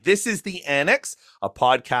This is The Annex, a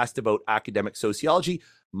podcast about academic sociology.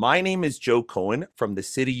 My name is Joe Cohen from the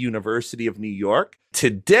City University of New York.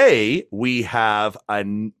 Today, we have a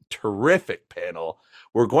terrific panel.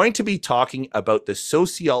 We're going to be talking about the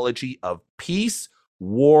sociology of peace,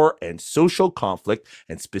 war, and social conflict,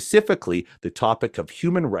 and specifically the topic of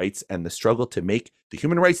human rights and the struggle to make the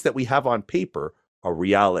human rights that we have on paper a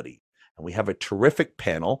reality. And we have a terrific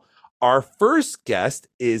panel. Our first guest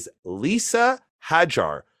is Lisa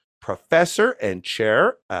Hajjar, professor and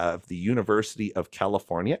chair of the University of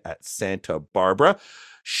California at Santa Barbara.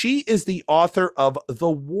 She is the author of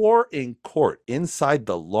The War in Court, Inside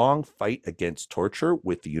the Long Fight Against Torture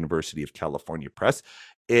with the University of California Press.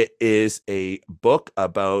 It is a book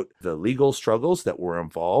about the legal struggles that were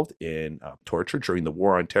involved in torture during the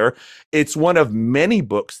War on Terror. It's one of many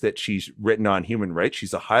books that she's written on human rights.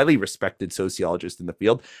 She's a highly respected sociologist in the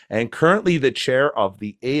field and currently the chair of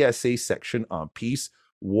the ASA section on peace,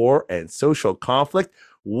 war, and social conflict.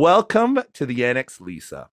 Welcome to the Annex,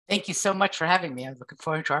 Lisa. Thank you so much for having me. I'm looking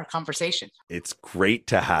forward to our conversation. It's great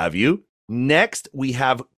to have you. Next, we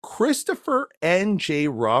have Christopher N.J.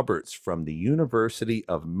 Roberts from the University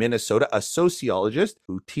of Minnesota, a sociologist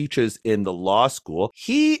who teaches in the law school.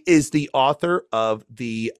 He is the author of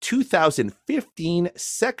the 2015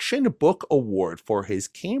 Section Book Award for his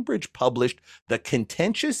Cambridge-published The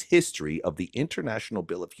Contentious History of the International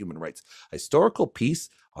Bill of Human Rights, a historical piece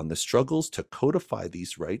on the struggles to codify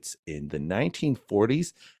these rights in the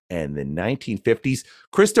 1940s and the 1950s.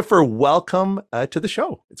 Christopher, welcome to the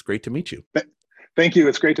show. It's great to meet you. Thank you.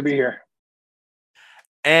 It's great to be here.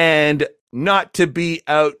 And not to be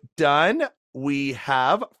outdone, we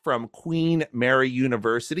have from Queen Mary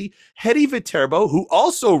University, Hedy Viterbo, who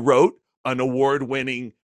also wrote an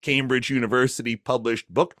award-winning Cambridge University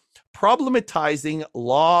published book, Problematizing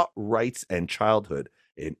Law, Rights, and Childhood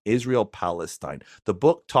in Israel-Palestine. The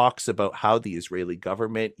book talks about how the Israeli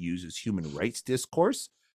government uses human rights discourse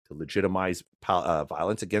to legitimize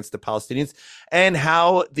violence against the Palestinians, and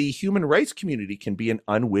how the human rights community can be an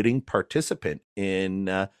unwitting participant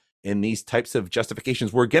in these types of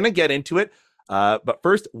justifications. We're going to get into it, but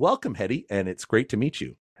first, welcome, Hedy, and it's great to meet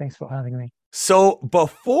you. Thanks for having me. So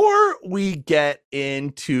before we get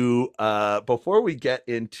into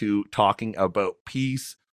talking about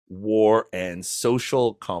peace, war, and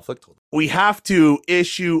social conflict, we have to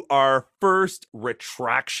issue our first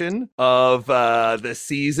retraction of the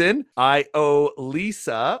season. I owe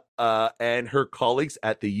Lisa and her colleagues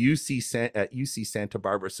at the UC Santa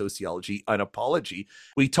Barbara Sociology an apology.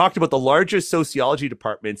 We talked about the largest sociology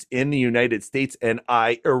departments in the United States, and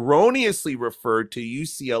I erroneously referred to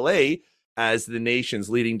UCLA as the nation's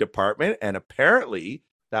leading department, and apparently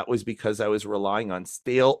that was because I was relying on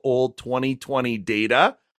stale old 2020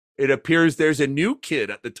 data. It appears there's a new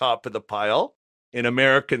kid at the top of the pile in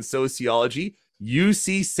American sociology,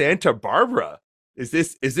 UC Santa Barbara. Is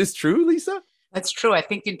this true, Lisa? That's true. I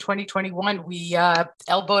think in 2021, we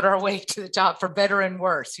elbowed our way to the top for better and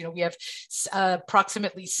worse. You know, we have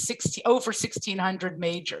approximately over 1,600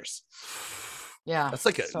 majors. Yeah. That's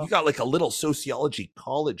like you got like a little sociology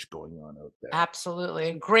college going on out there. Absolutely.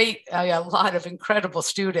 And great, a lot of incredible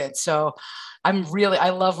students. So I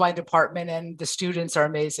love my department and the students are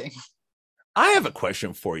amazing. I have a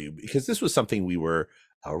question for you because this was something we were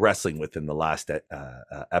wrestling with in the last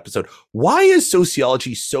episode. Why is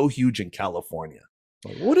sociology so huge in California?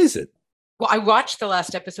 What is it? Well, I watched the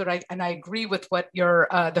last episode, and I agree with what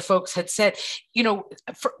the folks had said. You know,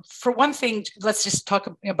 for one thing, let's just talk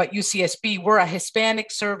about UCSB. We're a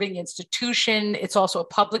Hispanic serving institution. It's also a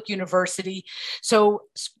public university. So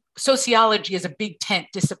sociology is a big tent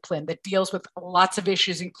discipline that deals with lots of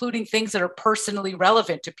issues, including things that are personally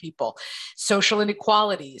relevant to people: social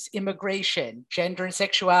inequalities, immigration, gender and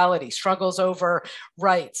sexuality, struggles over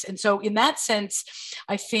rights. And so in that sense,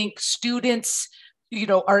 I think students,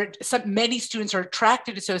 many students are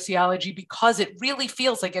attracted to sociology because it really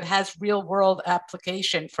feels like it has real world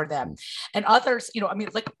application for them. And others,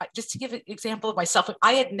 just to give an example of myself,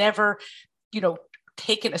 I had never,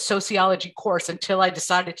 taken a sociology course until I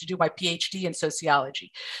decided to do my PhD in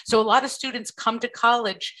sociology. So a lot of students come to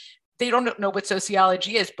college, they don't know what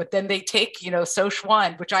sociology is, but then they take, Soc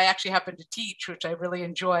 1, which I actually happen to teach, which I really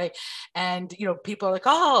enjoy. And, people are like,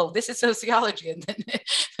 oh, this is sociology. And then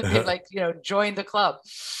they join the club.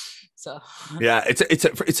 So yeah,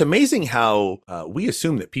 it's amazing how we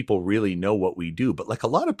assume that people really know what we do, but like a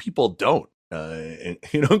lot of people don't,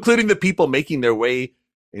 including the people making their way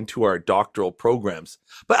into our doctoral programs.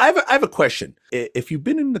 But I have a question. If you've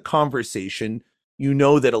been in the conversation, you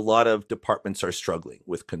know that a lot of departments are struggling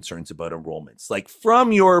with concerns about enrollments. Like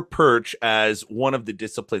from your perch as one of the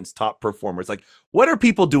discipline's top performers, like what are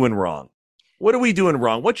people doing wrong? What are we doing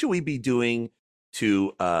wrong? What should we be doing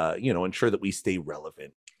to, ensure that we stay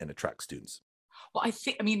relevant and attract students? Well,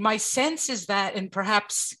 I mean, my sense is that, and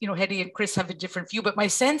perhaps, Hetty and Chris have a different view, but my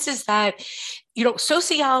sense is that,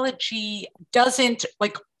 sociology doesn't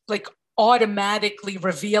like automatically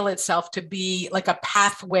reveal itself to be like a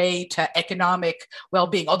pathway to economic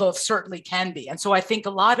well-being, although it certainly can be. And so I think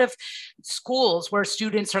a lot of schools where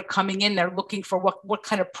students are coming in, they're looking for what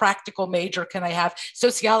kind of practical major can I have?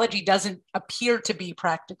 Sociology doesn't appear to be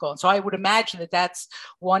practical. And so I would imagine that that's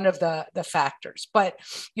one of the factors. But,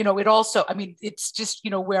 it also, I mean, it's just,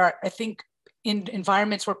 where I think in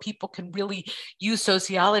environments where people can really use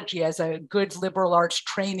sociology as a good liberal arts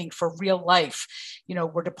training for real life,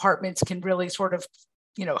 where departments can really sort of,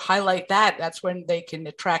 highlight that's when they can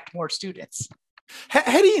attract more students.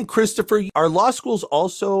 Hetty and Christopher, are law schools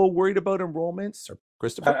also worried about enrollments? Or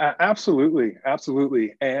Christopher?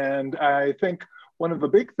 Absolutely. And I think one of the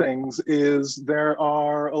big things is there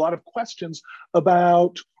are a lot of questions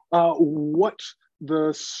about what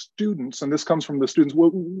the students, and this comes from the students,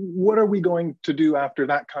 what are we going to do after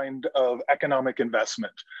that kind of economic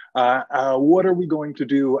investment? What are we going to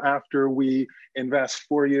do after we invest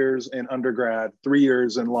 4 years in undergrad, 3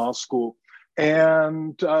 years in law school?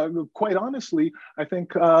 And quite honestly, I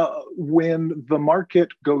think when the market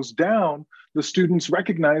goes down, the students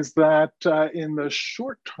recognize that in the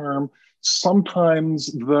short term,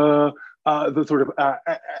 sometimes the sort of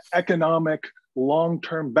economic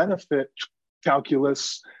long-term benefit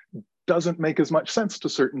calculus doesn't make as much sense to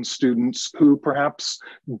certain students who perhaps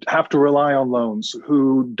have to rely on loans,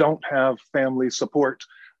 who don't have family support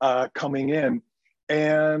coming in.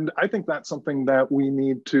 And I think that's something that we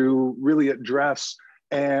need to really address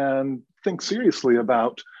and think seriously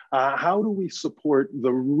about. How do we support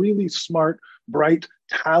the really smart, bright,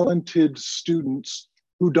 talented students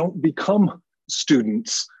who don't become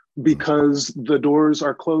students because the doors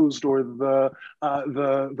are closed or the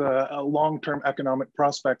long-term economic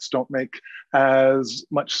prospects don't make as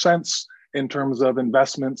much sense in terms of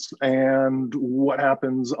investments and what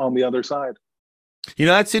happens on the other side?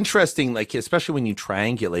 That's interesting, like, especially when you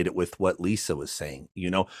triangulate it with what Lisa was saying.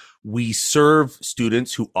 We serve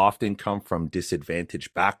students who often come from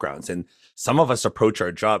disadvantaged backgrounds. And some of us approach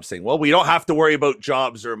our jobs saying, well, we don't have to worry about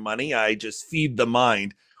jobs or money. I just feed the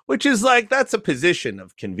mind, which is like, that's a position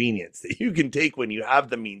of convenience that you can take when you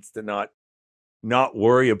have the means to not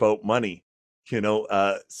worry about money.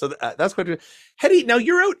 That's quite. Hetty, now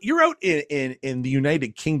you're out in the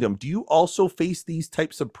United Kingdom. Do you also face these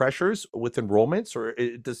types of pressures with enrollments, or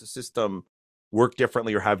does the system work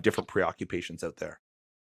differently or have different preoccupations out there?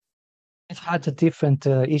 It had a different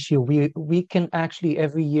issue. We can actually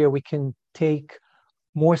every year we can take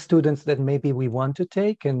more students than maybe we want to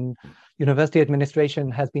take, and university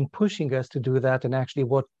administration has been pushing us to do that. And actually,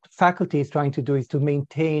 what faculty is trying to do is to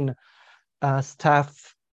maintain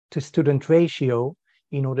staff to student ratio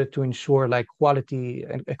in order to ensure like quality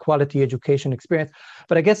education experience.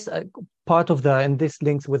 But I guess part of and this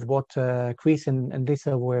links with what Chris and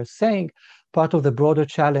Lisa were saying, part of the broader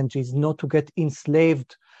challenge is not to get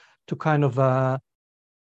enslaved to kind of a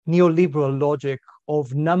neoliberal logic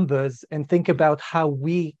of numbers and think about how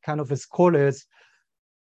we kind of as scholars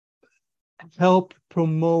help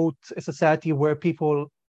promote a society where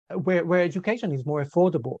where education is more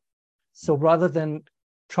affordable. So rather than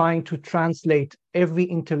trying to translate every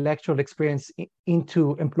intellectual experience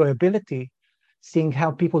into employability, seeing how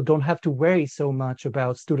people don't have to worry so much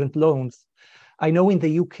about student loans. I know in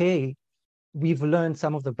the UK, we've learned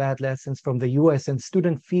some of the bad lessons from the US, and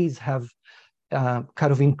student fees have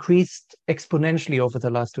kind of increased exponentially over the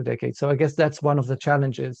last 2 decades. So I guess that's one of the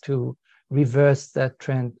challenges to reverse that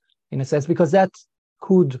trend in a sense, because that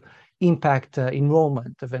could impact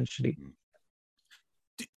enrollment eventually.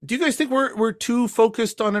 Do you guys think we're too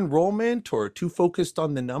focused on enrollment or too focused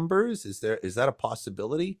on the numbers? Is that a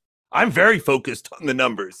possibility? I'm very focused on the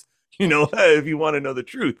numbers, if you want to know the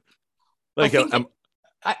truth. Like,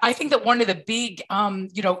 I think that one of the big,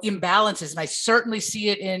 imbalances, and I certainly see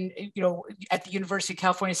it in, at the University of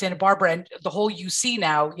California, Santa Barbara, and the whole UC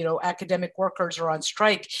now, academic workers are on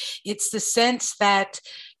strike. It's the sense that,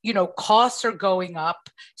 costs are going up,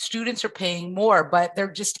 students are paying more, but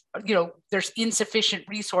they're just, there's insufficient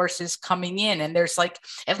resources coming in. And there's like,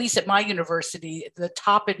 at least at my university, the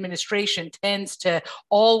top administration tends to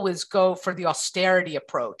always go for the austerity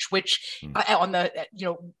approach, which on the,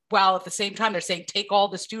 while at the same time they're saying, take all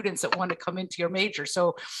the students that want to come into your major.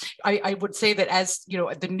 So I would say that as,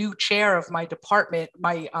 the new chair of my department,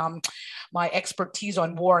 my expertise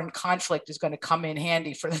on war and conflict is going to come in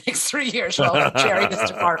handy for the next 3 years while I'm chairing this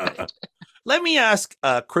department. Let me ask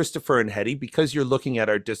Christopher and Hetty, because you're looking at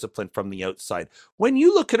our discipline from the outside. When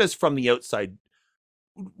you look at us from the outside,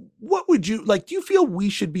 what would you like? Do you feel we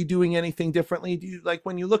should be doing anything differently? Do you like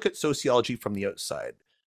when you look at sociology from the outside?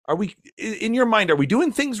 Are we, in your mind, are we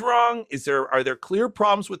doing things wrong? Are there clear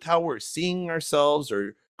problems with how we're seeing ourselves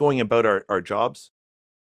or going about our jobs?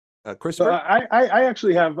 Christopher? I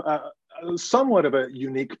actually have somewhat of a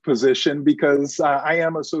unique position because I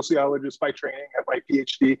am a sociologist by training. I have my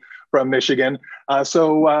PhD from Michigan.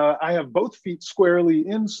 So I have both feet squarely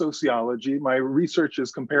in sociology. My research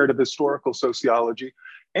is comparative historical sociology.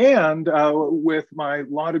 And with my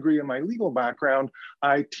law degree and my legal background,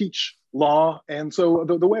 I teach law. And so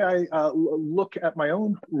the way I look at my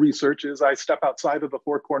own research is I step outside of the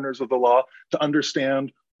four corners of the law to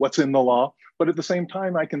understand what's in the law. But at the same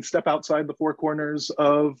time, I can step outside the four corners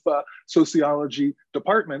of sociology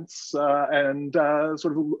departments and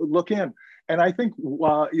sort of look in. And I think,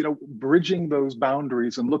 bridging those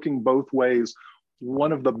boundaries and looking both ways,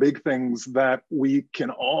 one of the big things that we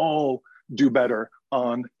can all do better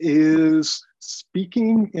on is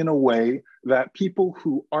speaking in a way that people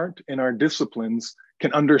who aren't in our disciplines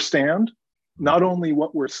can understand, not only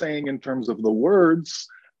what we're saying in terms of the words,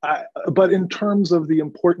 but in terms of the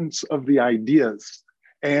importance of the ideas.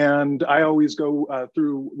 And I always go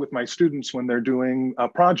through with my students when they're doing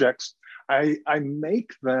projects, I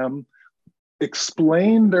make them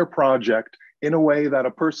explain their project in a way that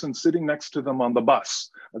a person sitting next to them on the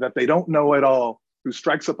bus that they don't know at all, who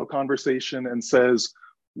strikes up a conversation and says,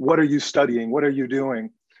 "What are you studying? What are you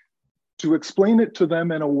doing?" To explain it to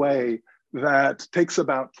them in a way that takes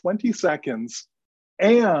about 20 seconds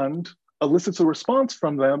and elicits a response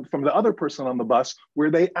from them, from the other person on the bus,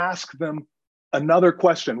 where they ask them another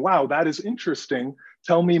question. "Wow, that is interesting.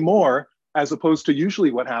 Tell me more," as opposed to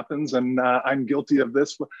usually what happens, and I'm guilty of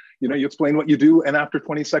this, you explain what you do, and after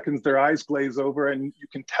 20 seconds, their eyes glaze over, and you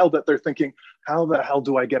can tell that they're thinking, how the hell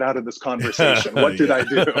do I get out of this conversation? What did I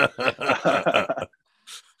do?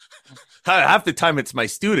 Half the time, it's my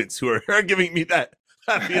students who are giving me that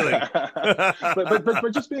feeling.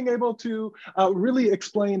 but just being able to really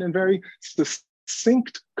explain in very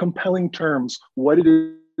succinct, compelling terms what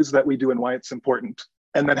it is that we do and why it's important,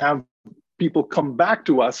 and then have people come back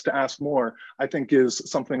to us to ask more, I think is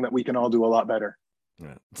something that we can all do a lot better.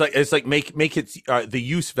 Yeah. It's like make it the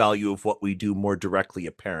use value of what we do more directly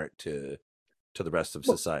apparent to the rest of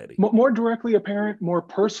society. More directly apparent, more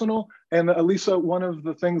personal. And Elisa, one of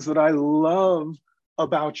the things that I love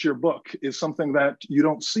about your book is something that you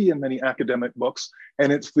don't see in many academic books,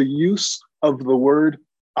 and it's the use of the word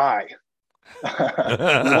I.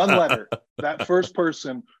 One letter, that first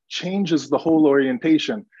person changes the whole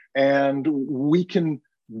orientation. And we can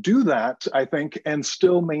do that, I think, and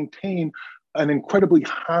still maintain an incredibly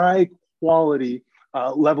high quality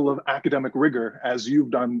level of academic rigor, as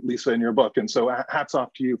you've done, Lisa, in your book. And so hats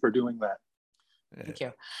off to you for doing that. Thank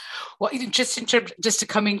you. Well, just to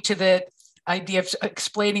coming to the idea of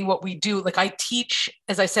explaining what we do, like I teach,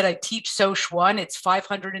 as I said, I teach Soc 1. It's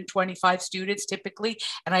 525 students typically.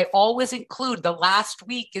 And I always include the last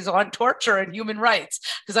week is on torture and human rights,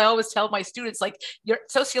 because I always tell my students, like, your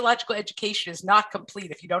sociological education is not complete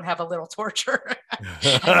if you don't have a little torture.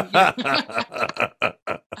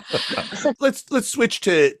 Let's switch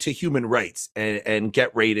to human rights and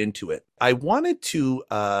get right into it. I wanted to,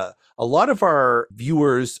 a lot of our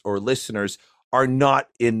viewers or listeners are not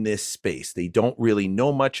in this space. They don't really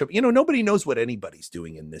know much of, nobody knows what anybody's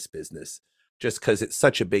doing in this business just because it's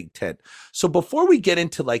such a big tent. So before we get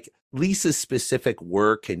into like Lisa's specific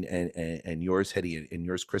work and yours, Hetty, and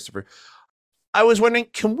yours, Christopher, I was wondering,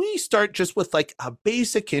 can we start just with like a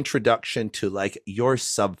basic introduction to like your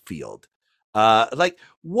subfield? Like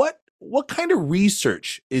what kind of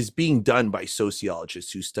research is being done by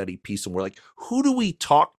sociologists who study peace and war? Like, who do we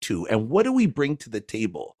talk to and what do we bring to the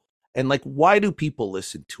table? And like, why do people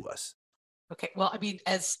listen to us? Okay, well, I mean,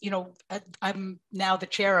 as you know, I'm now the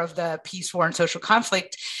chair of the Peace, War, and Social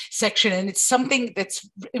Conflict section, and it's something that's,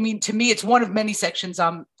 I mean, to me, it's one of many sections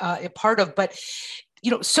I'm a part of. But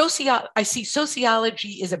I see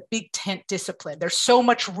sociology is a big tent discipline. There's so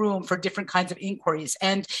much room for different kinds of inquiries,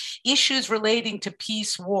 and issues relating to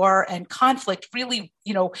peace, war, and conflict really,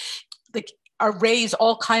 like, raise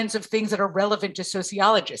all kinds of things that are relevant to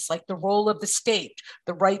sociologists, like the role of the state,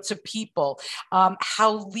 the rights of people,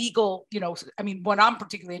 how legal, I mean, what I'm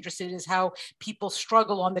particularly interested in is how people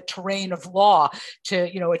struggle on the terrain of law to,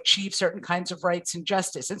 achieve certain kinds of rights and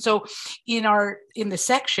justice. And so in the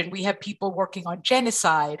section, we have people working on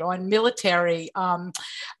genocide, on military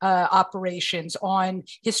operations, on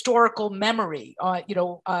historical memory,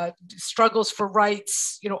 struggles for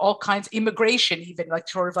rights, all kinds, immigration, even like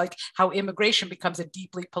sort of like how immigration becomes a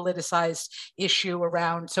deeply politicized issue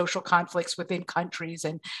around social conflicts within countries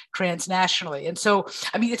and transnationally. And so,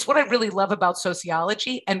 I mean, it's what I really love about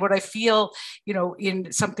sociology, and what I feel,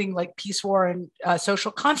 in something like peace, war, and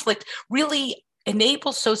social conflict really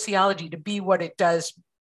enables sociology to be what it does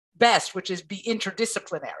best, which is be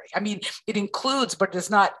interdisciplinary. I mean, it includes, but does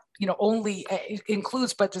not, only it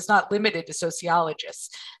includes, but does not limit it to sociologists.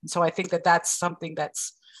 And so I think that that's something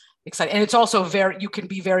that's exciting. And it's also you can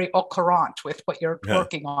be very au courant with what you're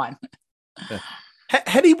working on.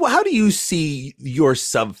 Hetty, how do you see your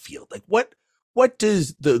subfield? Like what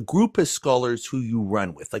does the group of scholars who you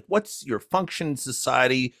run with, like what's your function in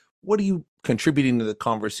society? What are you contributing to the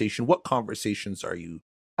conversation? What conversations are you?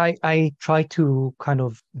 I try to kind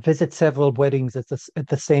of visit several weddings at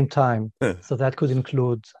the same time. So that could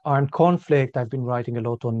include armed conflict. I've been writing a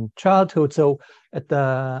lot on childhood. So at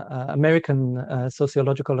the American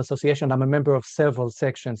Sociological Association, I'm a member of several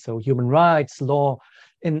sections. So human rights, law.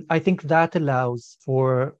 And I think that allows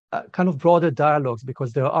for kind of broader dialogues,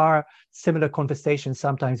 because there are similar conversations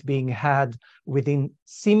sometimes being had within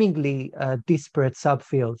seemingly disparate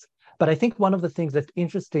subfields. But I think one of the things that's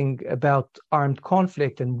interesting about armed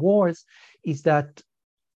conflict and wars is that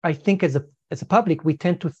I think as a public, we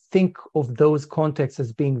tend to think of those contexts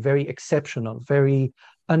as being very exceptional, very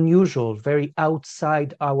unusual, very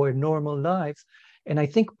outside our normal lives. And I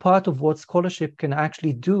think part of what scholarship can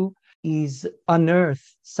actually do is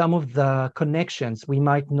unearth some of the connections we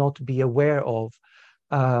might not be aware of.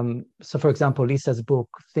 So, for example, Lisa's book,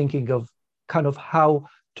 thinking of kind of how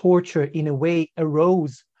torture in a way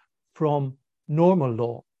arose from normal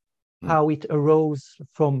law, how it arose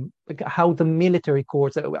from how the military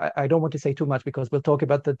courts, I don't want to say too much because we'll talk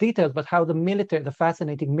about the details, but how the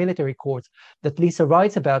fascinating military courts that Lisa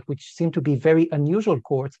writes about, which seem to be very unusual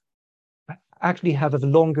courts, actually have a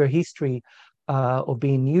longer history of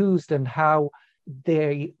being used, and how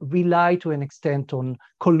they rely to an extent on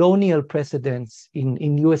colonial precedents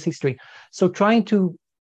in US history. So trying to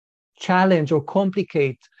challenge or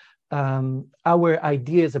complicate our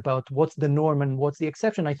ideas about what's the norm and what's the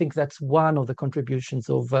exception, I think that's one of the contributions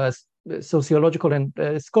of sociological and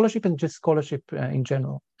scholarship, and just scholarship in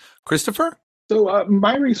general. Christopher? So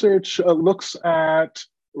my research looks at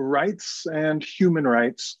rights and human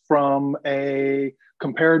rights from a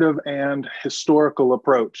comparative and historical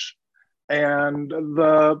approach. And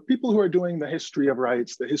the people who are doing the history of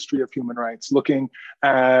rights, the history of human rights, looking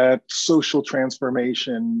at social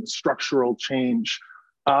transformation, structural change,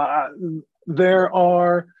 there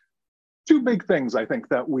are two big things, I think,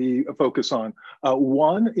 that we focus on.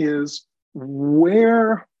 One is,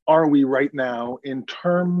 where are we right now in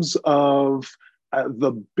terms of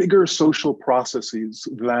the bigger social processes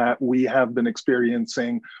that we have been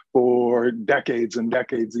experiencing for decades and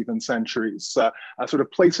decades, even centuries, sort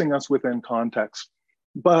of placing us within context.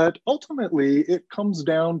 But ultimately, it comes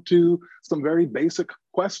down to some very basic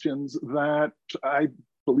questions that I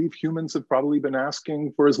believe humans have probably been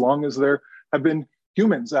asking for as long as there have been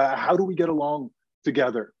humans. How do we get along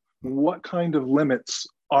together? What kind of limits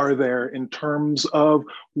are there in terms of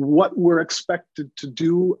what we're expected to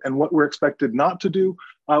do and what we're expected not to do?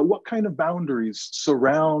 What kind of boundaries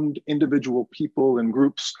surround individual people and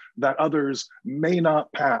groups that others may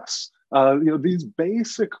not pass? These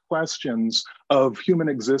basic questions of human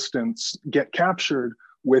existence get captured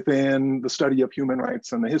within the study of human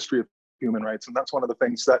rights and the history of human rights. And that's one of the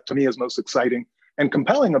things that to me is most exciting and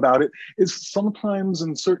compelling about it, is sometimes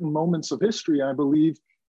in certain moments of history, I believe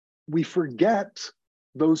we forget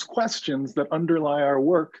those questions that underlie our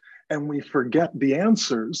work, and we forget the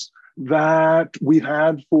answers that we've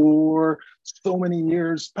had for so many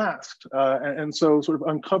years past. And so sort of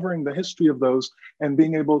uncovering the history of those and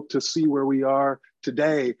being able to see where we are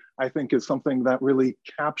today, I think is something that really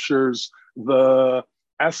captures the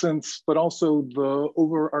essence, but also the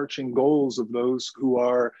overarching goals of those who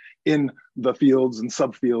are in the fields and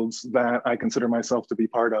subfields that I consider myself to be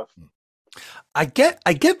part of. I get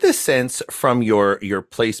the sense from your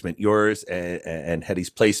placement, yours and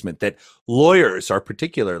Hetty's placement, that lawyers are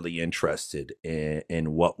particularly interested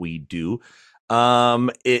in what we do.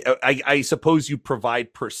 I suppose you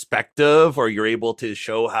provide perspective, or you're able to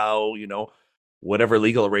show how, whatever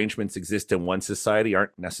legal arrangements exist in one society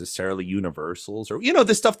aren't necessarily universals, or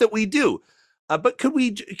the stuff that we do. But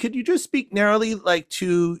could you just speak narrowly, like,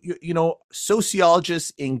 to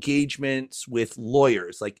sociologists' engagements with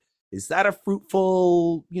lawyers? Like, is that a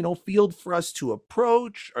fruitful field for us to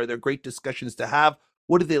approach? Are there great discussions to have?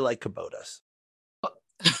 What do they like about us?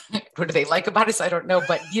 What do they like about us? I don't know.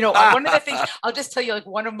 But, one of the things, I'll just tell you, like,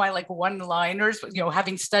 one of my one-liners,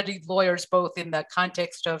 having studied lawyers both in the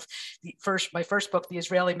context of my first book, The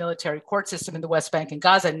Israeli Military Court System in the West Bank and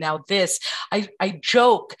Gaza, and now this, I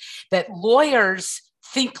joke that lawyers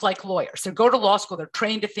think like lawyers. They go to law school, they're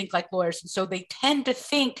trained to think like lawyers. And so they tend to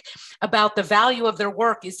think about the value of their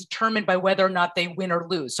work is determined by whether or not they win or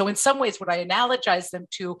lose. So in some ways, what I analogize them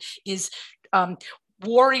to is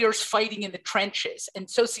warriors fighting in the trenches, and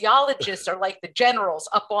sociologists are like the generals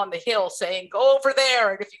up on the hill saying, go over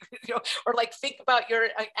there. And if or like, think about your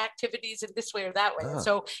activities in this way or that way. And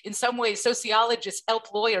so in some ways, sociologists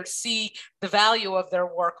help lawyers see the value of their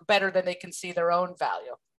work better than they can see their own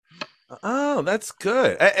value. Oh, that's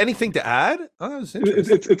good. Anything to add? Oh,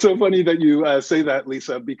 it's so funny that you say that,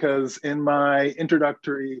 Lisa, because in my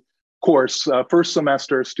introductory course, first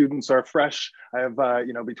semester, students are fresh. I have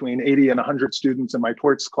between 80 and 100 students in my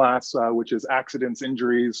torts class, which is accidents,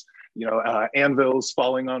 injuries, anvils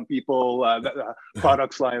falling on people,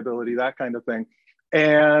 products liability, that kind of thing.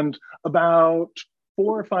 And about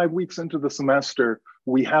 4 or 5 weeks into the semester,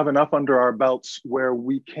 we have enough under our belts where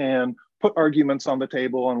we can put arguments on the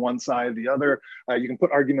table on one side, the other. You can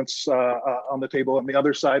put arguments on the table on the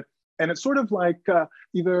other side. And it's sort of like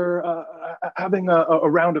either having a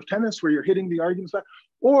round of tennis where you're hitting the arguments back,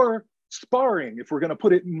 or sparring, if we're going to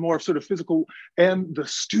put it in more sort of physical. And the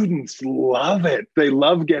students love it. They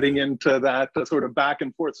love getting into that sort of back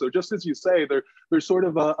and forth. So just as you say, there's sort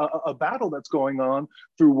of a battle that's going on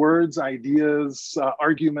through words, ideas,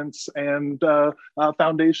 arguments, and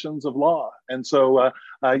foundations of law. And so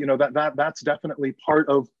that's definitely part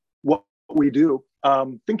of what we do.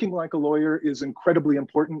 Thinking like a lawyer is incredibly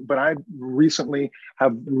important, but I recently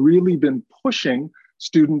have really been pushing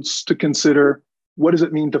students to consider, what does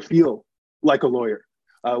it mean to feel like a lawyer?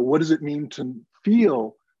 What does it mean to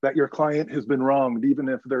feel that your client has been wronged, even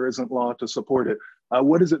if there isn't law to support it?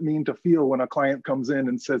 What does it mean to feel when a client comes in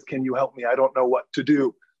and says, can you help me? I don't know what to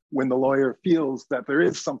do. When the lawyer feels that there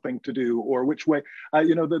is something to do, or which way,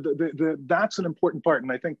 that's an important part.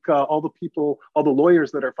 And I think all the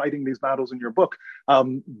lawyers that are fighting these battles in your book,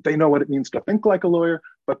 they know what it means to think like a lawyer,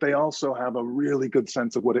 but they also have a really good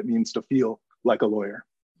sense of what it means to feel like a lawyer.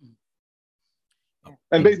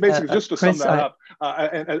 And basically, just to sum that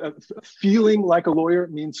up, feeling like a lawyer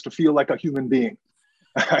means to feel like a human being.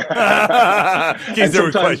 And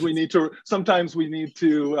sometimes we need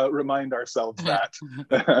to remind ourselves that.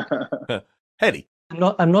 Hetty,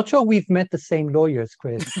 I'm not sure we've met the same lawyers,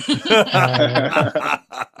 Chris.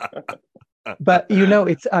 But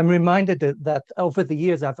I'm reminded that over the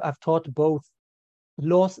years I've taught both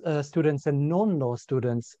law students and non-law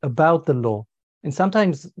students about the law, and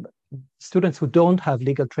sometimes students who don't have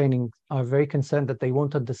legal training are very concerned that they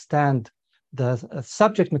won't understand the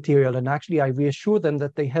subject material, and actually I reassure them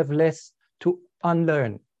that they have less to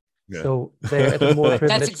unlearn. Yeah. So they're at a more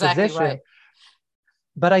privileged position. Right.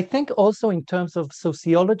 But I think also in terms of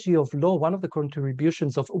sociology of law, one of the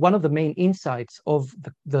contributions of one of the main insights of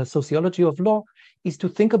the sociology of law is to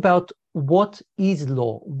think about what is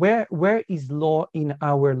law, where is law in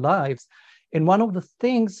our lives. And one of the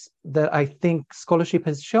things that I think scholarship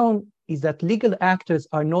has shown is that legal actors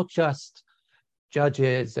are not just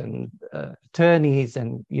judges and attorneys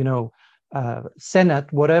and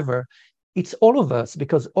Senate, whatever. It's all of us,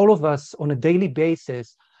 because all of us on a daily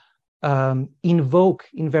basis invoke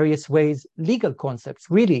in various ways legal concepts,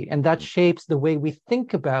 really, and that shapes the way we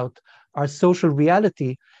think about our social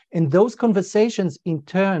reality. And those conversations in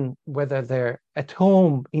turn, whether they're at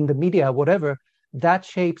home, in the media, whatever, that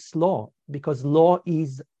shapes law, because law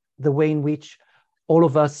is the way in which all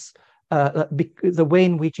of us the way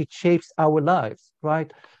in which it shapes our lives,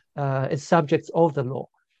 right, as subjects of the law.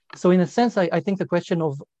 So in a sense, I think the question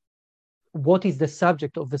of what is the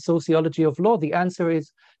subject of the sociology of law, the answer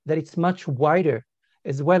is that it's much wider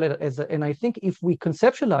as well and I think if we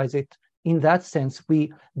conceptualize it in that sense,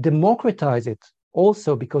 we democratize it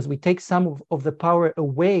also, because we take some of the power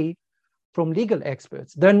away from legal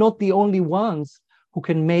experts. They're not the only ones who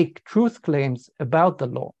can make truth claims about the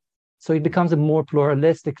law. So it becomes a more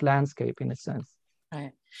pluralistic landscape in a sense.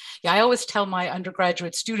 Right. Yeah, I always tell my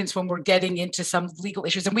undergraduate students when we're getting into some legal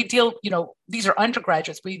issues, and we deal, these are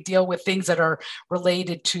undergraduates, we deal with things that are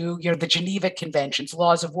related to, the Geneva Conventions,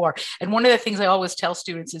 laws of war. And one of the things I always tell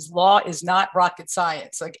students is law is not rocket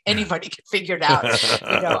science. Like anybody can figure it out.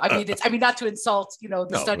 Not to insult,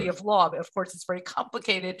 the study of law, but of course it's very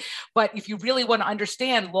complicated. But if you really want to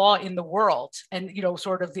understand law in the world and,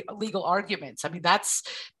 sort of the legal arguments, that's,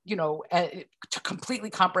 completely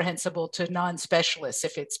comprehensible to non-specialists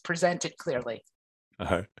if it's presented clearly.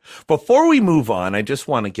 Before we move on, I just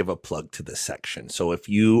want to give a plug to this section. So if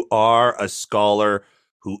you are a scholar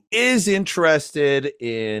who is interested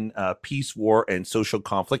in peace, war, and social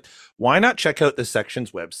conflict, why not check out the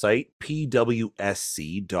section's website, pwsc.us.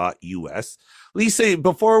 Lisa,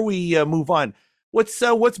 before we move on,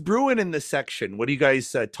 what's brewing in this section? What are you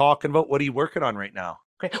guys talking about? What are you working on right now?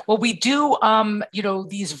 Great. Well, we do,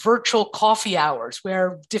 these virtual coffee hours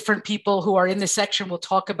where different people who are in the section will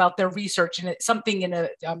talk about their research, and it's something in a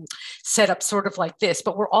setup sort of like this.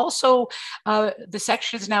 But we're also, the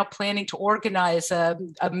section is now planning to organize a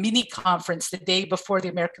mini conference the day before the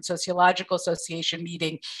American Sociological Association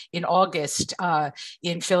meeting in August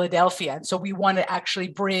in Philadelphia. And so we want to actually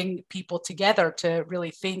bring people together to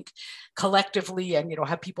really think collectively and,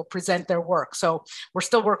 have people present their work. So we're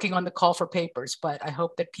still working on the call for papers, but I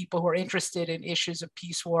hope that people who are interested in issues of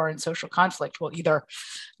peace, war, and social conflict will either,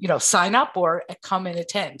 sign up or come and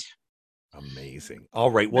attend. Amazing.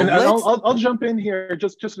 All right. Well, I'll jump in here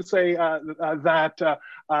just to say that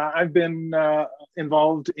I've been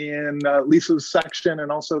involved in Lisa's section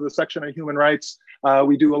and also the section of human rights.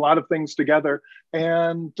 We do a lot of things together,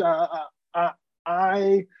 and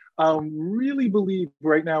I really believe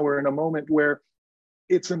right now we're in a moment where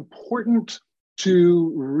it's important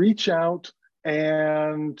to reach out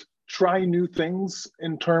and try new things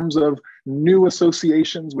in terms of new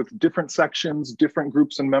associations with different sections, different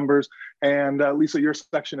groups and members. And Lisa, your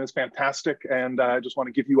section is fantastic. And I just want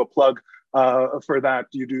to give you a plug for that.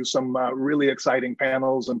 You do some really exciting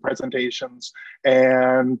panels and presentations.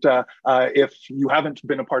 And if you haven't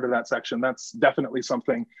been a part of that section, that's definitely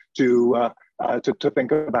something to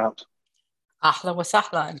think about. Ahlan wa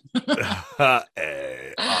sahlan.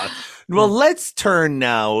 Well, let's turn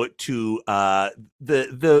now to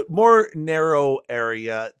the more narrow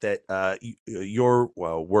area that your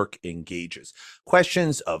work engages.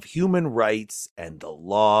 Questions of human rights and the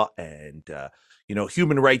law and,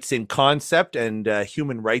 human rights in concept and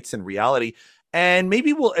human rights in reality. And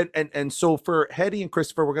maybe and so for Hedy and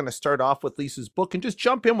Christopher, we're going to start off with Lisa's book and just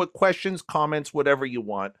jump in with questions, comments, whatever you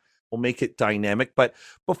want. We'll make it dynamic. But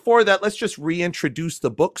before that, let's just reintroduce the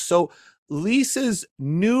book. So Lisa's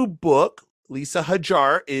new book, Lisa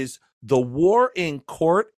Hajjar, is The War in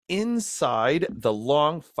Court Inside the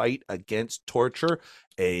Long Fight Against Torture,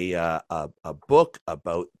 a book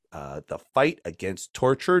about the fight against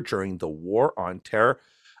torture during the War on Terror.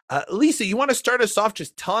 Lisa, you want to start us off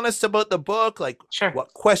just telling us about the book, like Sure.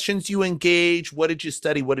 What questions you engage, what did you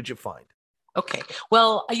study, what did you find? Okay.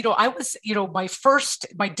 Well, I was,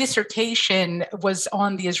 my dissertation was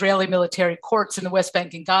on the Israeli military courts in the West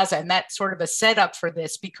Bank and Gaza. And that's sort of a setup for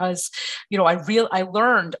this because, I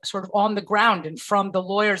learned sort of on the ground and from the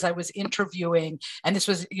lawyers I was interviewing, and this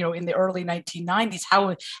was, in the early 1990s,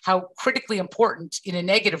 how critically important in a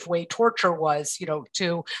negative way torture was,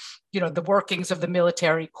 to the workings of the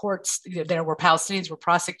military courts there where Palestinians were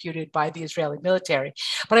prosecuted by the Israeli military.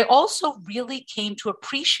 But I also really came to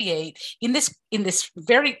appreciate in this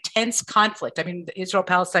very tense conflict. I mean, the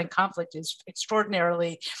Israel-Palestine conflict is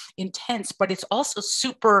extraordinarily intense, but it's also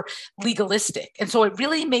super legalistic. And so it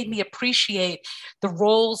really made me appreciate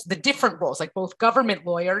the different roles, like both government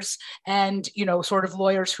lawyers and, sort of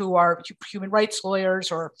lawyers who are human rights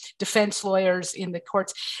lawyers or defense lawyers in the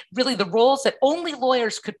courts, really the roles that only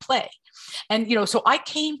lawyers could play. And, so I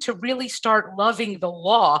came to really start loving the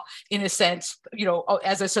law in a sense,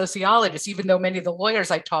 as a sociologist, even though many of the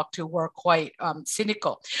lawyers I talked to were quite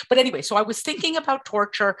cynical. But anyway, so I was thinking about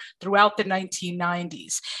torture throughout the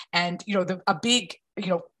 1990s and, a big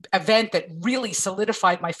event that really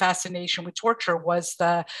solidified my fascination with torture was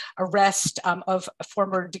the arrest of a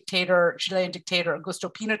former Chilean dictator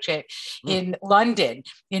Augusto Pinochet in London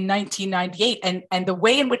in 1998. And the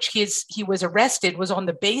way in which he was arrested was on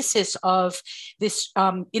the basis of this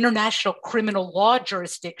international criminal law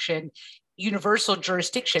jurisdiction universal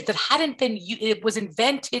jurisdiction that hadn't been, it was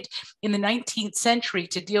invented in the 19th century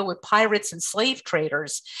to deal with pirates and slave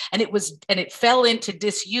traders. And it fell into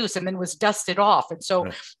disuse and then was dusted off. And so,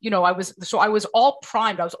 I was all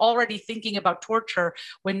primed. I was already thinking about torture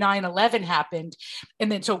when 9/11 happened.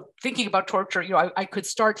 And then, so thinking about torture, I could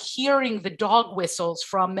start hearing the dog whistles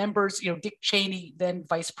from members, Dick Cheney, then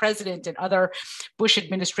vice president, and other Bush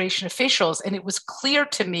administration officials. And it was clear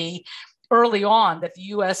to me early on that the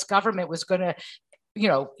U.S. government was going to,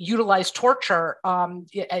 utilize torture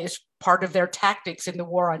as part of their tactics in the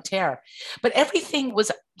war on terror. But everything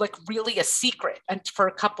was like really a secret and for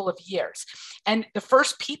a couple of years. And the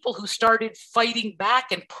first people who started fighting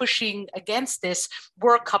back and pushing against this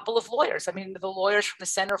were a couple of lawyers. I mean, the lawyers from the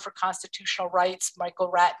Center for Constitutional Rights,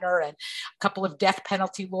 Michael Ratner, and a couple of death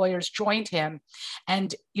penalty lawyers joined him.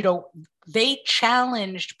 And, they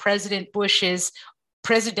challenged President Bush's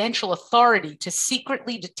presidential authority to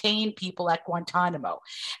secretly detain people at Guantanamo.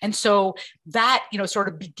 And so that, sort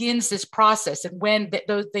of begins this process. And when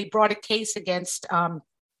they brought a case against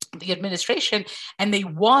the administration and they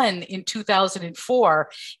won in 2004,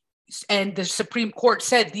 and the Supreme Court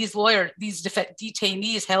said these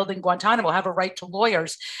detainees held in Guantanamo have a right to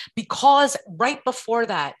lawyers, because right before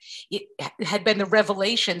that, it had been the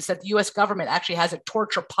revelations that the US government actually has a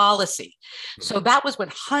torture policy. So that was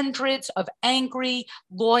when hundreds of angry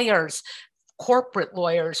lawyers, corporate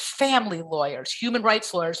lawyers, family lawyers, human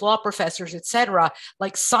rights lawyers, law professors, et cetera,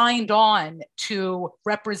 like signed on to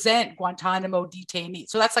represent Guantanamo detainees.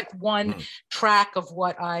 So that's like one track of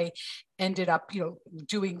what I ended up,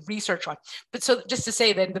 doing research on. But so just to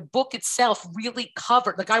say that the book itself really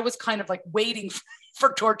covered, like I was kind of like waiting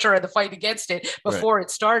for torture and the fight against it before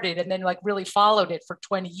it started, and then like really followed it for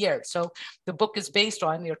 20 years. So the book is based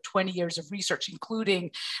on 20 years of research,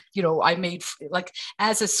 including, I made, like,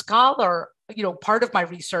 as a scholar, part of my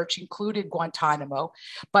research included Guantanamo,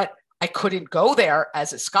 but I couldn't go there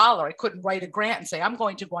as a scholar. I couldn't write a grant and say, I'm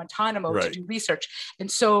going to Guantanamo to do research. And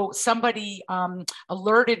so somebody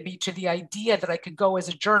alerted me to the idea that I could go as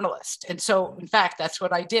a journalist. And so, in fact, that's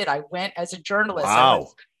what I did. I went as a journalist. Wow.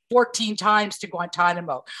 14 times to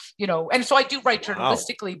Guantanamo, and so I do write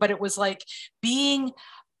journalistically, but it was like being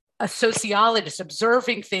a sociologist,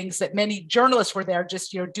 observing things that many journalists were there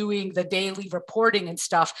just, doing the daily reporting and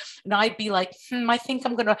stuff. And I'd be like, I think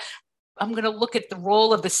I'm going to look at the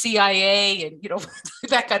role of the CIA and,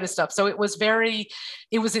 that kind of stuff. So it was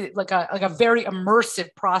like a very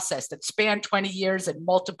immersive process that spanned 20 years in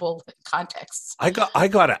multiple contexts. I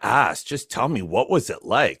got to ask, just tell me, what was it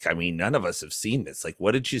like? I mean, none of us have seen this. Like,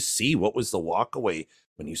 what did you see? What was the walkaway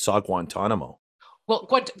when you saw Guantanamo? Well,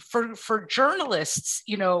 for journalists,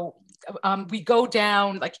 we go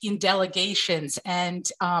down like in delegations, and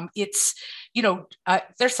it's,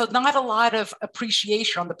 there's not a lot of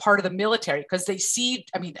appreciation on the part of the military, because they see,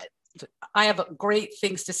 I have great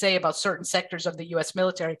things to say about certain sectors of the U.S.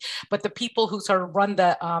 military, but the people who sort of run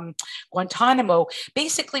the Guantanamo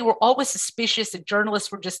basically were always suspicious that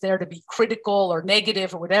journalists were just there to be critical or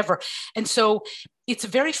negative or whatever. And so it's a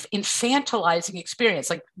very infantilizing experience.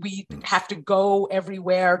 Like, we have to go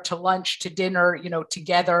everywhere, to lunch, to dinner,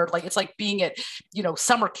 together. Like, it's like being at,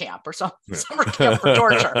 summer camp or something, summer camp for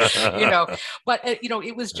torture, But,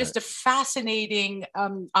 it was just a fascinating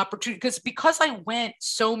opportunity, because I went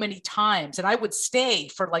so many times, and I would stay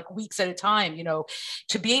for like weeks at a time,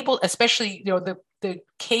 to be able, especially, the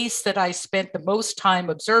case that I spent the most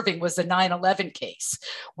time observing was the 9/11 case,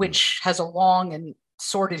 which has a long and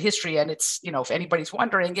sordid history. And it's, if anybody's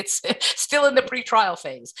wondering, it's still in the pre-trial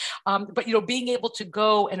phase. But, being able to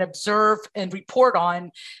go and observe and report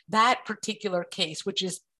on that particular case, which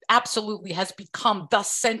is absolutely has become the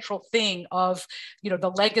central thing of,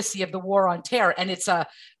 the legacy of the war on terror. And it's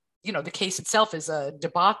the case itself is a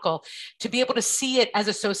debacle. To be able to see it as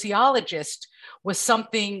a sociologist was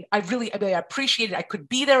something I appreciated. I could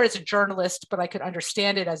be there as a journalist, but I could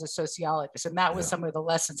understand it as a sociologist. And that was some of the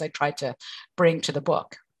lessons I tried to bring to the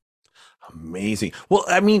book. Amazing. Well,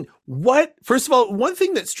 I mean, first of all, one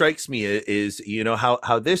thing that strikes me is,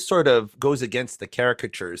 how this sort of goes against the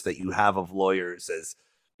caricatures that you have of lawyers as,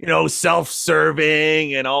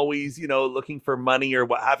 self-serving and always, looking for money or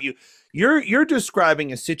what have you. You're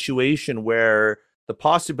describing a situation where the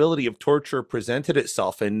possibility of torture presented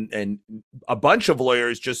itself, and a bunch of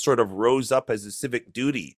lawyers just sort of rose up as a civic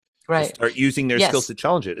duty to start using their skills to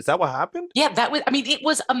challenge it. Is that what happened? Yeah, it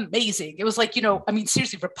was amazing. It was like,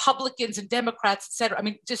 seriously, Republicans and Democrats, et cetera.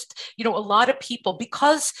 Just, a lot of people,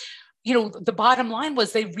 because the bottom line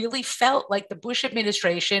was they really felt like the Bush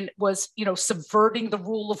administration was, subverting the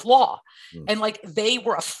rule of law. And like they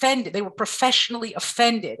were offended, they were professionally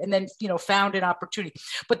offended, and then, found an opportunity.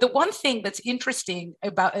 But the one thing that's interesting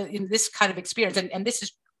about in this kind of experience, and this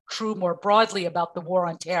is true more broadly about the war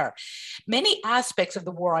on terror. Many aspects of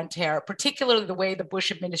the war on terror, particularly the way the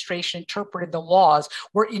Bush administration interpreted the laws,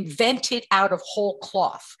 were invented out of whole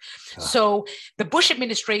cloth. So the Bush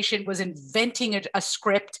administration was inventing a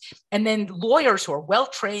script, and then lawyers who are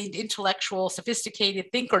well-trained, intellectual,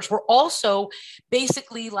 sophisticated thinkers were also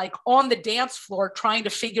basically like on the dance floor trying to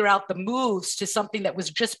figure out the moves to something that was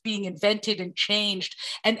just being invented and changed.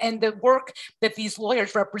 And the work that these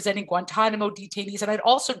lawyers representing Guantanamo detainees, and I'd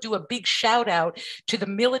also do a big shout out to the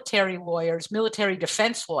military lawyers, military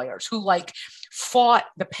defense lawyers who like fought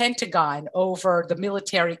the Pentagon over the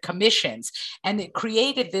military commissions. And it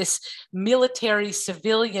created this military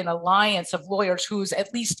civilian alliance of lawyers whose,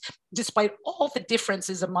 at least despite all the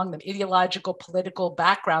differences among them, ideological, political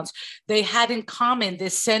backgrounds, they had in common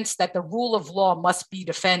this sense that the rule of law must be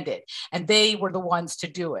defended. And they were the ones to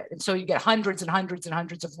do it. And so you get hundreds and hundreds and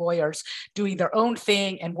hundreds of lawyers doing their own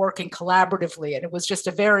thing and working collaboratively. And it was just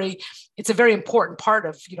it's a very important part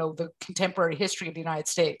of, the contemporary history of the United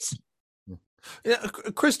States. Yeah,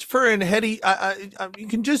 Christopher and Hetty, you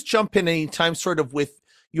can just jump in anytime sort of with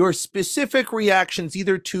your specific reactions,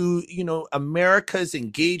 either to, America's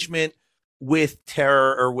engagement with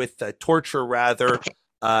terror or with torture rather,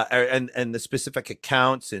 and the specific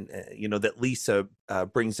accounts and, that Lisa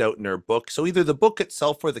brings out in her book. So either the book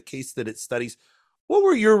itself or the case that it studies. What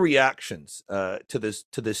were your reactions to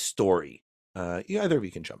this story? Either of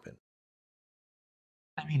you can jump in.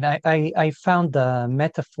 I mean, I found the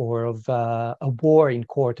metaphor of a war in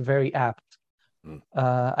court very apt.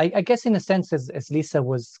 I guess in a sense, as Lisa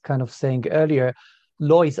was kind of saying earlier,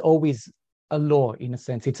 law is always a law in a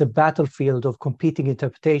sense. It's a battlefield of competing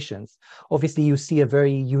interpretations. Obviously, you see a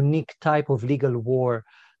very unique type of legal war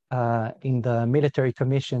in the military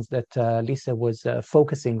commissions that Lisa was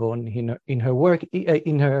focusing on in her work,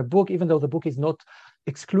 in her book, even though the book is not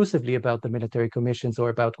exclusively about the military commissions or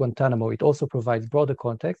about Guantanamo. It also provides broader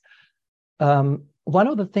context. One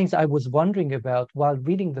of the things I was wondering about while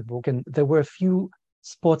reading the book, and there were a few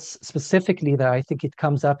spots specifically that I think it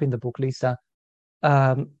comes up in the book, Lisa,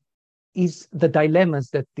 is the dilemmas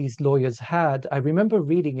that these lawyers had. I remember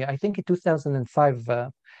reading, I think in 2005,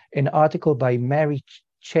 an article by Mary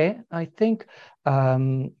Che, I think.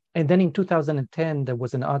 And then in 2010, there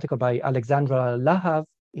was an article by Alexandra Lahav,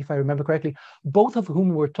 if I remember correctly, both of whom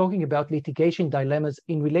were talking about litigation dilemmas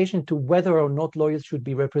in relation to whether or not lawyers should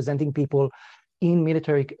be representing people in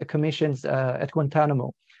military commissions at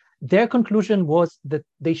Guantanamo. Their conclusion was that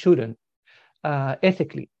they shouldn't,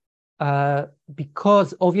 ethically,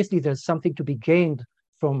 because obviously there's something to be gained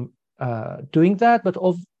from doing that,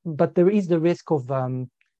 but there is the risk of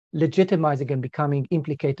legitimizing and becoming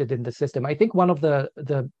implicated in the system. I think one of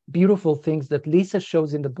the beautiful things that Lisa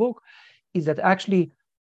shows in the book is that actually,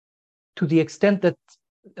 to the extent that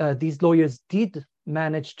these lawyers did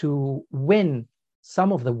manage to win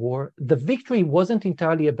some of the war, the victory wasn't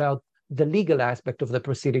entirely about the legal aspect of the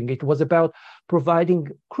proceeding. It was about providing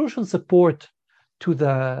crucial support to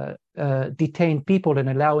the detained people and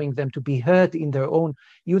allowing them to be heard in their own,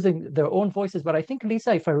 using their own voices. But I think,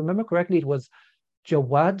 Lisa, if I remember correctly, it was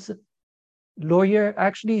Jawad's lawyer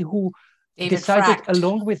actually who David decided Fracht.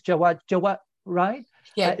 Along with Jawad, right?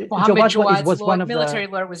 Yeah, Mohammed Jawad's one of military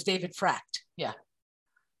lawyer was David Fracht. Yeah.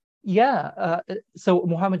 Yeah. So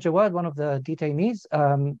Mohammed Jawad, one of the detainees,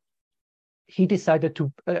 he decided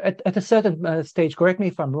to, at a certain stage, correct me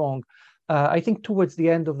if I'm wrong, I think towards the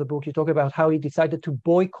end of the book, you talk about how he decided to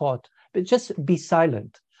boycott, but just be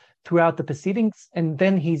silent throughout the proceedings. And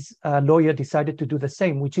then his lawyer decided to do the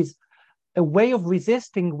same, which is a way of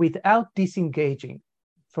resisting without disengaging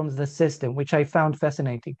from the system, which I found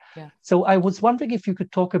fascinating. Yeah. So I was wondering if you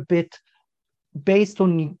could talk a bit based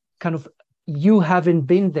on kind of you having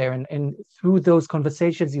been there and through those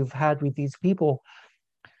conversations you've had with these people,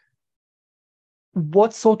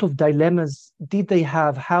 what sort of dilemmas did they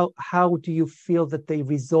have? How do you feel that they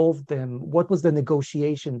resolved them? What was the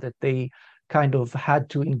negotiation that they kind of had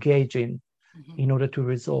to engage in order to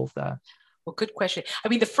resolve that? Well, good question. I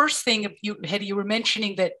mean, the first thing, Hetty, you were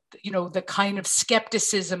mentioning that, the kind of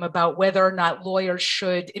skepticism about whether or not lawyers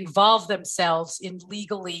should involve themselves in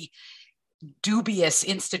legally dubious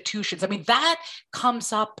institutions. I mean, that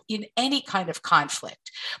comes up in any kind of conflict.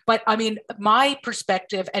 But I mean, my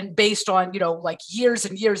perspective, and based on, like years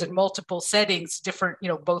and years in multiple settings, different,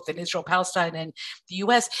 both in Israel, Palestine, and the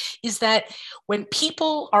US, is that when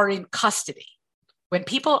people are in custody, when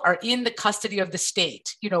people are in the custody of the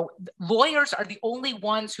state, lawyers are the only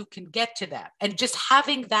ones who can get to them. And just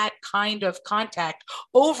having that kind of contact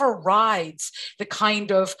overrides the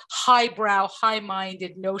kind of highbrow,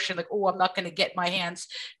 high-minded notion like, oh, I'm not going to get my hands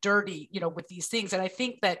dirty, with these things. And I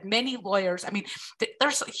think that many lawyers,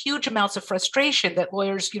 there's huge amounts of frustration that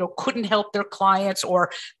lawyers, couldn't help their clients,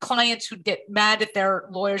 or clients who get mad at their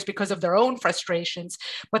lawyers because of their own frustrations.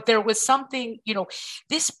 But there was something,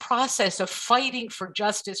 this process of fighting for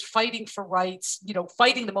justice, fighting for rights,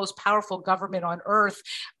 fighting the most powerful government on earth,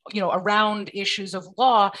 around issues of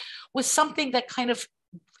law, was something that kind of,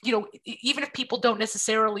 even if people don't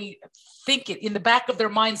necessarily think it, in the back of their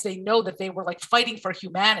minds, they know that they were like fighting for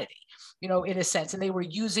humanity, in a sense, and they were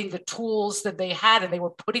using the tools that they had, and they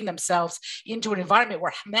were putting themselves into an environment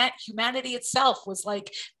where humanity itself was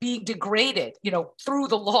like being degraded, through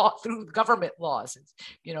the law, through government laws,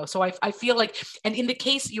 so I feel like, and in the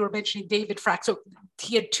case you were mentioning David Frack, so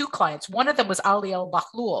he had two clients. One of them was Ali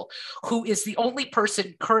al-Bahlul, who is the only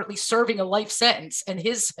person currently serving a life sentence, and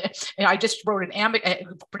I just wrote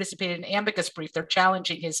participated in an amicus brief. They're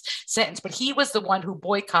challenging his sentence, but he was the one who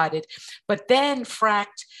boycotted. But then Frack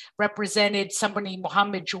represented somebody,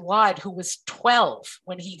 Mohammed Jawad, who was 12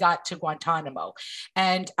 when he got to Guantanamo.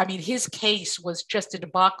 And his case was just a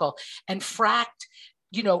debacle. And Frack,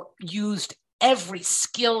 used every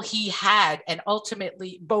skill he had, and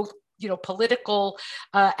ultimately both political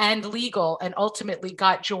and legal, and ultimately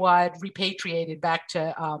got Jawad repatriated back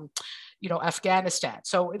to Afghanistan.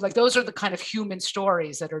 So like those are the kind of human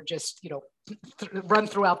stories that are just run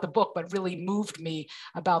throughout the book, but really moved me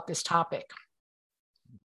about this topic.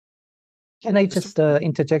 Can I just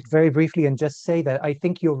interject very briefly and just say that I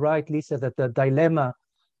think you're right, Lisa, that the dilemma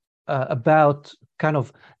about kind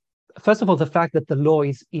of, first of all, the fact that the law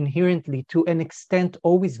is inherently, to an extent,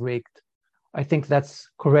 always rigged. I think that's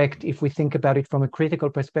correct. If we think about it from a critical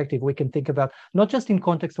perspective, we can think about not just in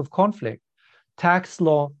context of conflict. Tax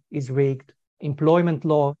law is rigged, employment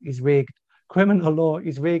law is rigged, criminal law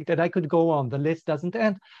is rigged, and I could go on. The list doesn't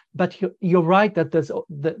end. But you're right that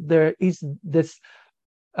there is this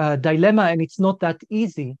dilemma, and it's not that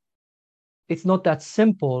easy. It's not that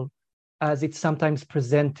simple as it's sometimes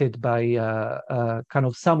presented by kind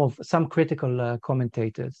of some critical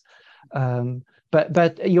commentators.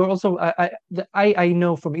 But you're also, I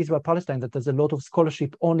know from Israel-Palestine that there's a lot of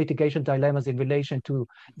scholarship on litigation dilemmas in relation to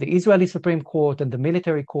the Israeli Supreme Court and the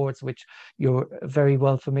military courts, which you're very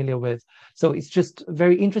well familiar with. So it's just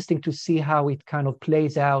very interesting to see how it kind of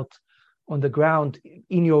plays out on the ground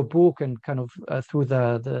in your book, and kind of through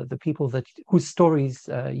the people whose stories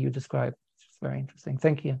you describe. It's very interesting.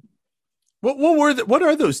 Thank you. What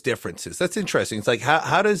are those differences? That's interesting. It's like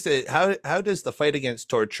how does the fight against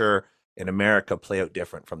torture in America play out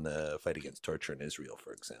different from the fight against torture in Israel,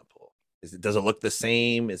 for example? Does it look the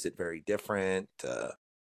same? Is it very different?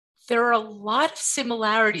 There are a lot of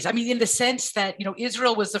similarities. In the sense that,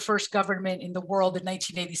 Israel was the first government in the world in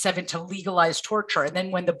 1987 to legalize torture. And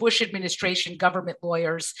then when the Bush administration government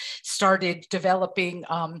lawyers started developing,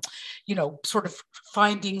 sort of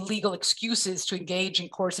finding legal excuses to engage in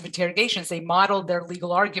coercive interrogations, they modeled their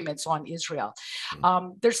legal arguments on Israel.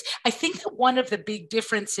 I think that one of the big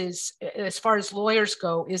differences as far as lawyers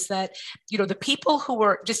go is that, the people who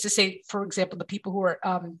were, just to say, for example, the people who were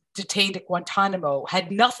detained at Guantanamo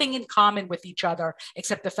had nothing in common with each other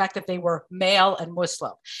except the fact that they were male and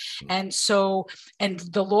Muslim. And so, and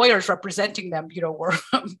the lawyers representing them, were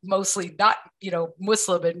mostly not,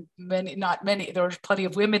 Muslim, and not many, there was plenty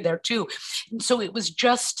of women there too. And so it was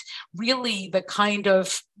just really the kind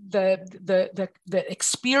of the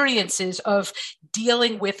experiences of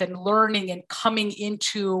dealing with and learning and coming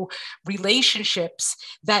into relationships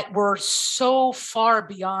that were so far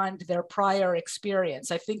beyond their prior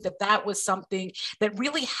experience. I think that was something that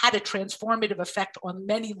really had a transformative effect on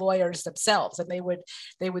many lawyers themselves, and they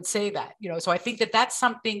would say that, so I think that that's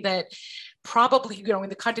something that probably, in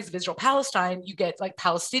the context of Israel-Palestine, you get like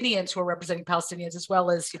Palestinians who are representing Palestinians as well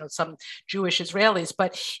as, some Jewish Israelis,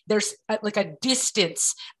 but there's like a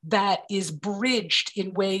distance that is bridged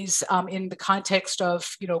in ways in the context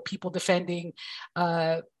of, people defending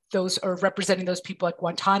those or representing those people at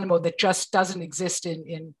Guantanamo that just doesn't exist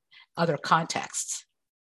in other contexts.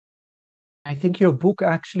 I think your book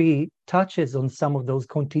actually touches on some of those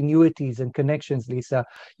continuities and connections, Lisa.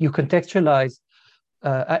 You contextualize,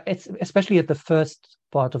 especially at the first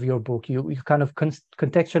part of your book, you kind of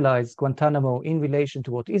contextualize Guantanamo in relation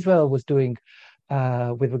to what Israel was doing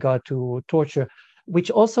with regard to torture, which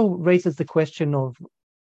also raises the question of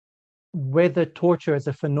whether torture as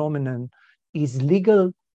a phenomenon is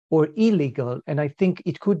legal or illegal. And I think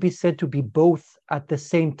it could be said to be both at the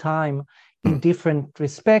same time in different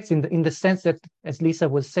respects, in the sense that, as Lisa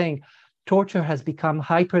was saying, torture has become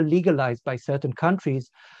hyper legalized by certain countries,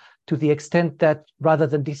 to the extent that rather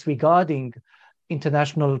than disregarding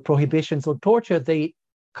international prohibitions on torture, they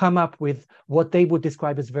come up with what they would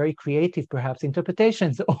describe as very creative, perhaps,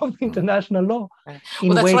 interpretations of international law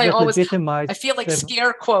in that's ways why that legitimize. I feel like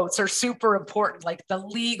scare quotes are super important, like the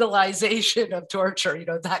legalization of torture,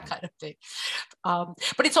 that kind of thing.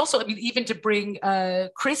 But it's also, I mean, even to bring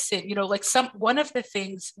Chris in, like one of the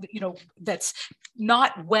things, that's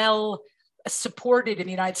not well supported in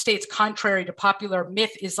the United States, contrary to popular myth,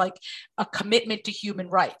 is like a commitment to human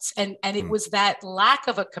rights. And it was that lack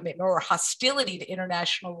of a commitment or hostility to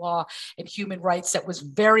international law and human rights that was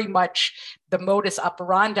very much the modus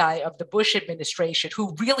operandi of the Bush administration,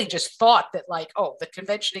 who really just thought that, like, oh, the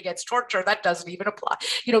Convention Against Torture, that doesn't even apply.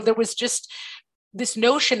 There was just this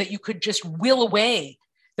notion that you could just will away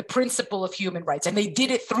the principle of human rights, and they did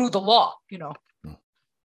it through the law,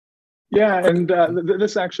 Yeah, and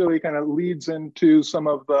this actually kind of leads into some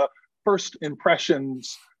of the first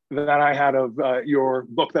impressions that I had of your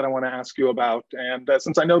book that I want to ask you about. And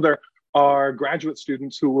since I know there are graduate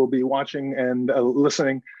students who will be watching and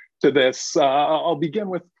listening to this, I'll begin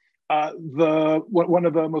with one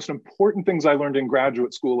of the most important things I learned in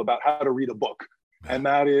graduate school about how to read a book, and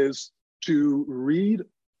that is to read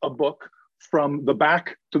a book from the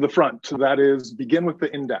back to the front. That is, begin with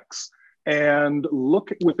the index and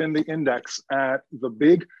look within the index at the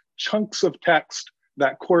big chunks of text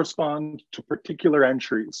that correspond to particular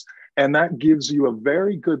entries. And that gives you a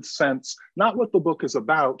very good sense, not what the book is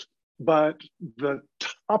about, but the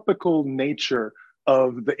topical nature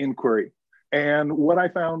of the inquiry. And what I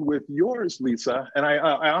found with yours, Lisa, and I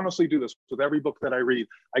honestly do this with every book that I read,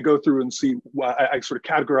 I go through and see, I sort of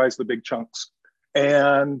categorize the big chunks.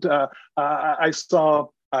 And I saw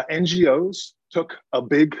NGOs took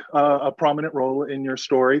a prominent role in your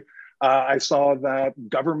story. I saw that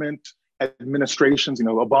government administrations,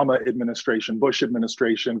 Obama administration, Bush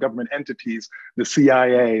administration, government entities, the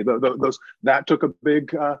CIA, those that took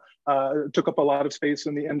took up a lot of space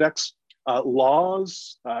in the index.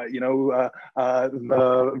 Laws, the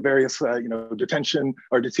various, detention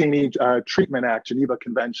or detainee treatment act, Geneva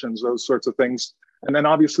Conventions, those sorts of things. And then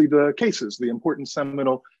obviously the cases, the important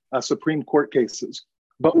seminal Supreme Court cases.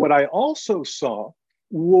 But what I also saw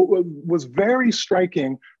was very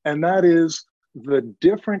striking, and that is the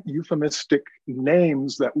different euphemistic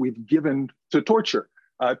names that we've given to torture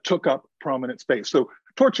took up prominent space. So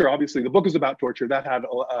torture, obviously, the book is about torture. That had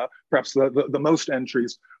perhaps the most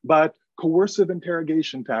entries, but coercive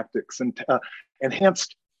interrogation tactics and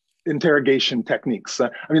enhanced interrogation techniques.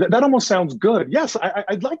 I mean, that almost sounds good. Yes,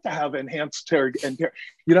 I'd like to have enhanced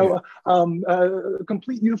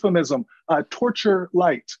complete euphemism, torture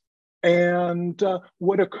light. And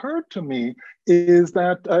what occurred to me is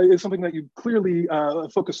that is something that you clearly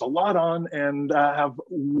focus a lot on and have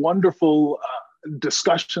wonderful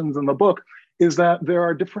discussions in the book, is that there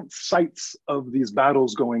are different sites of these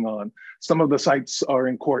battles going on. Some of the sites are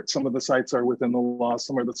in court, some of the sites are within the law,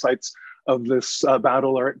 some of the sites of this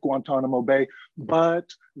battle are at Guantanamo Bay, but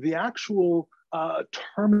the actual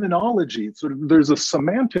terminology, sort of there's a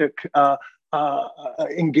semantic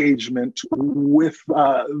engagement with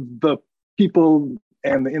the people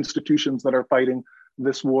and the institutions that are fighting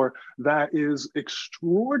this war that is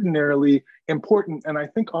extraordinarily important, and I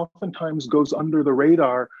think oftentimes goes under the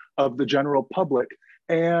radar of the general public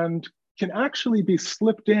and can actually be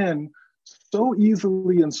slipped in so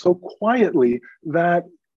easily and so quietly that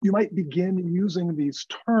you might begin using these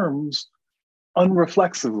terms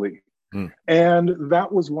unreflexively. And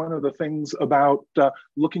that was one of the things about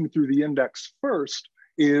looking through the index first,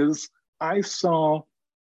 is I saw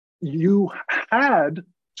you had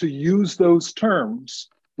to use those terms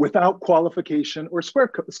without qualification or scare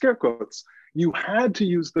quotes. You had to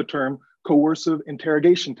use the term coercive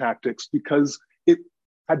interrogation tactics because it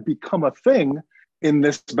had become a thing in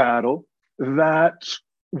this battle that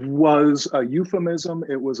was a euphemism.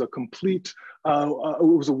 It was a complete, it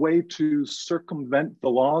was a way to circumvent the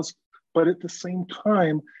laws. But at the same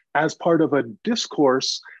time, as part of a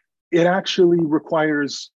discourse, it actually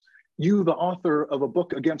requires you, the author of a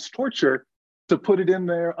book against torture, to put it in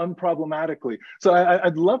there unproblematically. So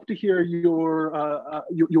I'd love to hear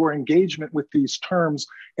your engagement with these terms.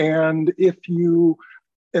 And if you,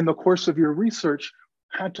 in the course of your research,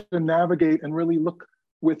 had to navigate and really look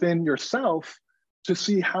within yourself to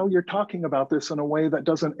see how you're talking about this in a way that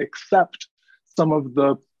doesn't accept some of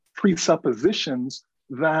the presuppositions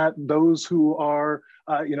that those who are,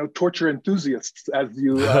 torture enthusiasts, as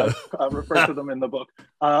you refer to them in the book,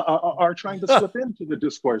 are trying to slip into the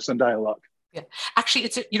discourse and dialogue. Yeah,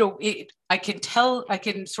 actually, I can tell, I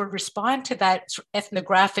can sort of respond to that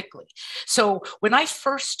ethnographically. So when I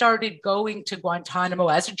first started going to Guantanamo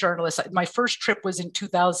as a journalist, my first trip was in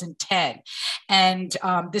 2010. And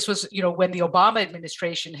this was, when the Obama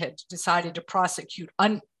administration had decided to prosecute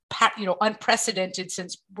unprecedented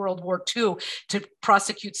since World War II, to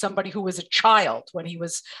prosecute somebody who was a child when he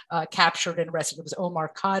was captured and arrested. It was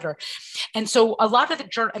Omar Khadr. And so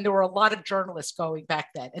and there were a lot of journalists going back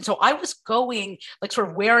then. And so I was going, like, sort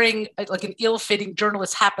of wearing like an ill-fitting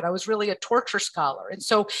journalist hat, but I was really a torture scholar. And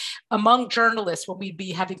so among journalists, when we'd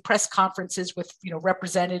be having press conferences with,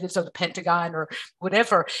 representatives of the Pentagon or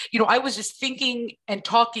whatever, I was just thinking and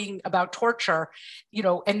talking about torture,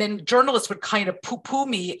 and then journalists would kind of poo-poo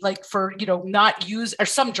me, like, for, not use, or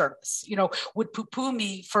some journalists, would poo-poo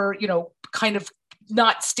me for, kind of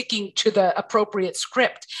not sticking to the appropriate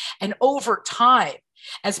script. And over time,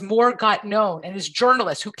 as more got known, and as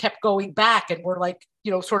journalists who kept going back and were like,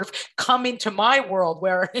 sort of come into my world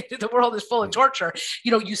where the world is full of torture,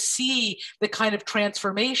 you see the kind of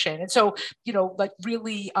transformation. And so, like,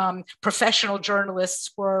 really professional journalists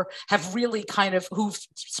have really kind of, who've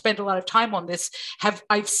spent a lot of time on this,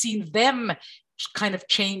 I've seen them kind of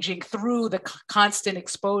changing through the constant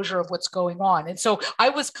exposure of what's going on. And so I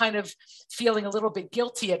was kind of feeling a little bit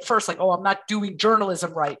guilty at first, like, oh, I'm not doing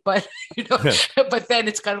journalism right. But, but then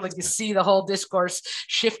it's kind of like you see the whole discourse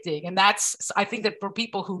shifting. And I think that for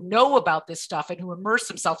people who know about this stuff and who immerse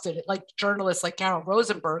themselves in it, like journalists like Carol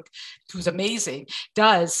Rosenberg, who's amazing,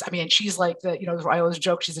 does. I mean, she's like I always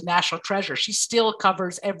joke, she's a national treasure. She still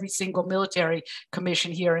covers every single military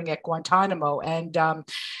commission hearing at Guantanamo. And,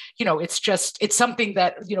 it's something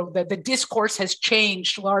that, the discourse has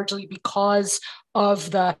changed largely because of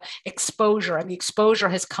the exposure, and the exposure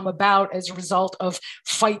has come about as a result of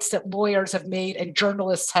fights that lawyers have made and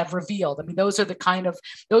journalists have revealed. I mean, those are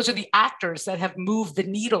the actors that have moved the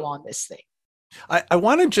needle on this thing. I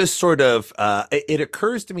want to just sort of, it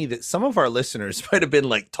occurs to me that some of our listeners might have been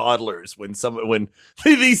like toddlers when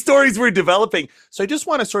these stories were developing. So I just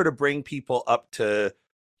want to sort of bring people up to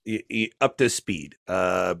speed,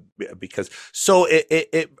 because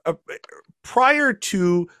prior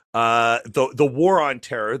to the war on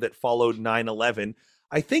terror that followed 9/11,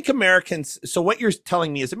 I think Americans, so what you're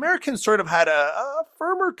telling me is Americans sort of had a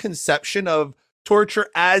firmer conception of torture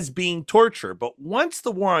as being torture. But once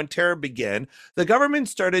the war on terror began, the government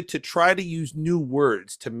started to try to use new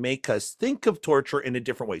words to make us think of torture in a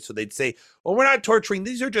different way. So they'd say, well, we're not torturing.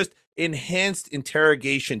 These are just enhanced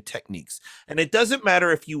interrogation techniques. And it doesn't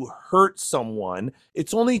matter if you hurt someone.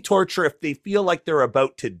 It's only torture if they feel like they're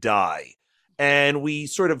about to die. And we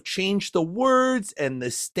sort of changed the words and the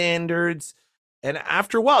standards. And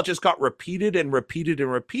after a while, it just got repeated and repeated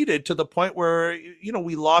and repeated to the point where,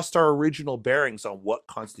 we lost our original bearings on what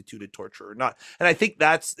constituted torture or not. And I think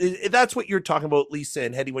that's what you're talking about, Lisa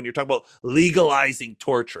and Hetty, when you're talking about legalizing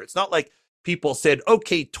torture. It's not like people said,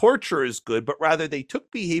 okay, torture is good, but rather they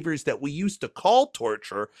took behaviors that we used to call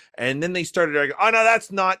torture, and then they started arguing, oh, no,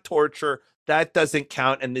 that's not torture. That doesn't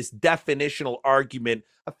count. And this definitional argument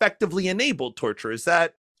effectively enabled torture. Is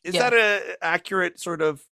that an accurate sort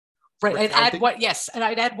of? Right.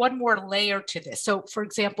 I'd add one more layer to this. So, for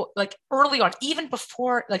example, like early on, even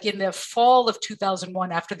before, like in the fall of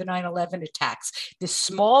 2001, after the 9/11 attacks, this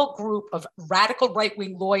small group of radical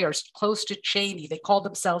right-wing lawyers close to Cheney, they called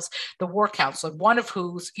themselves the War Council, and one of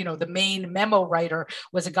whose, the main memo writer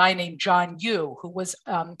was a guy named John Yoo, who was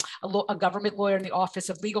a government lawyer in the Office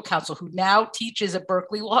of Legal Counsel, who now teaches at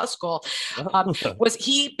Berkeley Law School.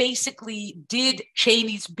 He basically did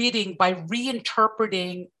Cheney's bidding by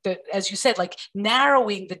reinterpreting as you said, like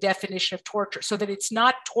narrowing the definition of torture so that it's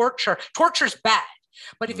not torture. Torture's bad.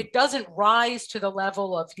 But if it doesn't rise to the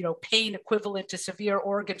level of, pain equivalent to severe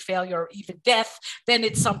organ failure or even death, then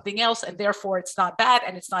it's something else, and therefore it's not bad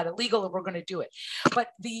and it's not illegal, and we're going to do it.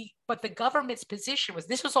 But the government's position was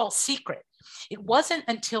this was all secret. It wasn't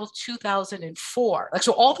until 2004.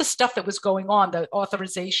 So all the stuff that was going on, the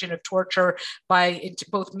authorization of torture by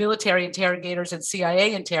both military interrogators and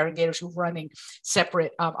CIA interrogators who were running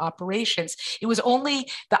separate operations, it was only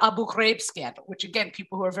the Abu Ghraib scandal, which again,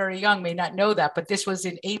 people who are very young may not know that, but this was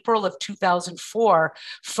in April of 2004.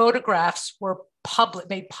 Photographs were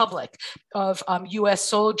made public of U.S.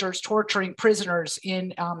 soldiers torturing prisoners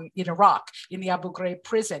in Iraq, in the Abu Ghraib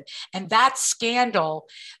prison. And that scandal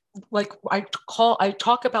I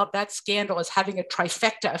talk about that scandal as having a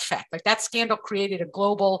trifecta effect. Like that scandal created a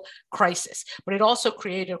global crisis, but it also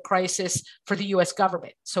created a crisis for the US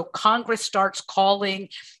government. So Congress starts calling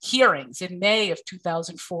hearings in May of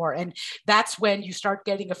 2004. And that's when you start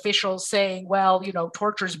getting officials saying, well,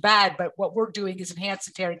 torture is bad, but what we're doing is enhanced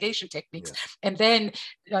interrogation techniques. Yeah. And then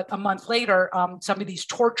a month later, some of these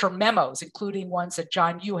torture memos, including ones that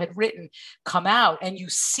John Yoo had written, come out, and you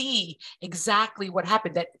see exactly what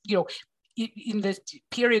happened. That in the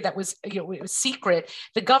period that was, it was secret,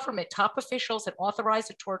 the government, top officials had authorized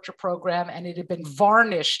a torture program, and it had been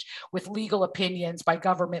varnished with legal opinions by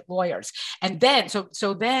government lawyers. And then,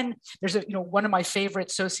 so then there's one of my favorite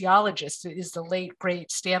sociologists is the late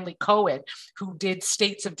great Stanley Cohen, who did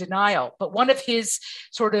States of Denial. But one of his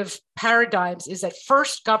sort of paradigms is that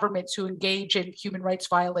first governments who engage in human rights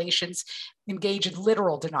violations engage in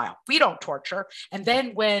literal denial. We don't torture. And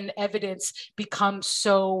then when evidence becomes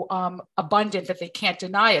so abundant that they can't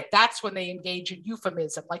deny it, that's when they engage in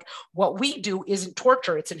euphemism. Like, what we do isn't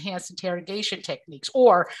torture, it's enhanced interrogation techniques,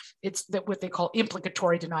 or it's what they call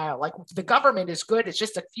implicatory denial. Like, the government is good, it's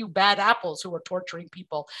just a few bad apples who are torturing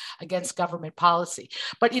people against government policy.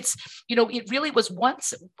 But it's, it really was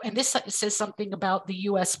once, and this says something about the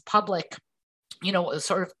US public,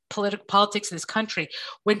 sort of politics in this country,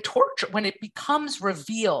 when it becomes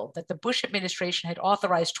revealed that the Bush administration had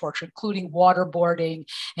authorized torture, including waterboarding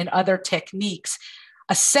and other techniques,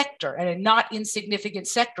 a sector, and a not insignificant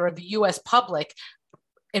sector of the US public,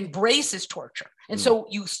 embraces torture. And so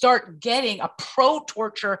you start getting a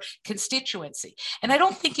pro-torture constituency. And I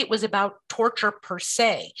don't think it was about torture per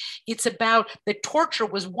se. It's about that torture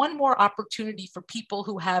was one more opportunity for people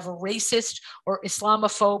who have racist or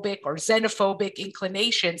Islamophobic or xenophobic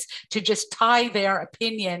inclinations to just tie their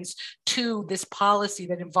opinions to this policy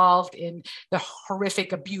that involved in the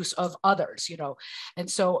horrific abuse of others,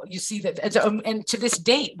 And so you see that, and to this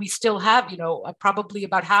date, we still have, probably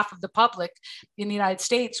about half of the public in the United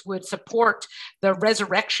States would support the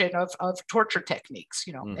resurrection of torture techniques,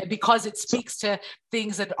 and because it speaks to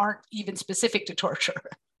things that aren't even specific to torture.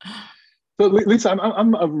 So Lisa,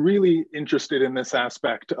 I'm really interested in this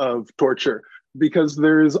aspect of torture, because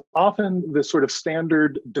there's often this sort of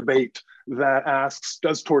standard debate that asks,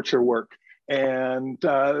 does torture work? And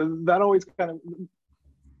that always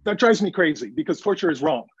that drives me crazy, because torture is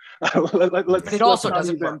wrong. But it also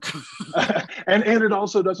doesn't work. and it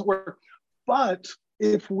also doesn't work. But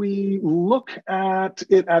if we look at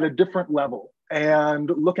it at a different level and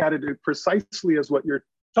look at it precisely as what you're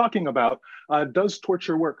talking about, does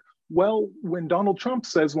torture work? Well, when Donald Trump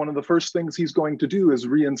says one of the first things he's going to do is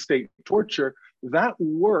reinstate torture, that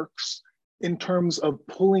works in terms of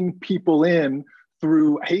pulling people in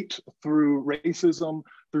through hate, through racism,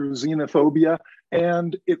 through xenophobia,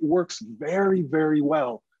 and it works very, very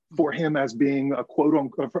well for him as being a quote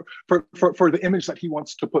unquote, for the image that he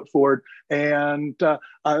wants to put forward. And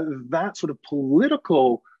that sort of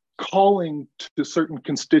political calling to certain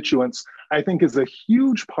constituents, I think, is a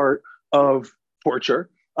huge part of torture,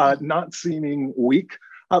 not seeming weak.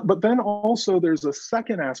 But then also there's a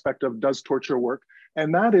second aspect of does torture work?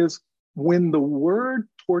 And that is when the word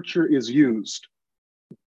torture is used,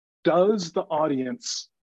 does the audience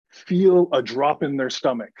feel a drop in their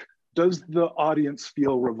stomach? Does the audience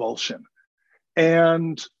feel revulsion?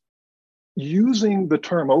 And using the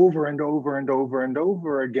term over and over and over and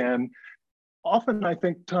over again, often I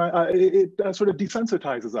think it sort of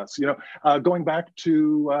desensitizes us. Going back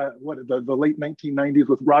to the late 1990s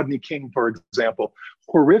with Rodney King, for example,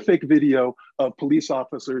 horrific video of police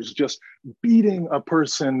officers just beating a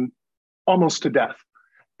person almost to death.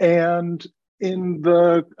 And in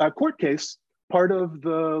the court case, part of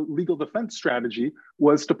the legal defense strategy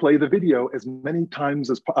was to play the video as many times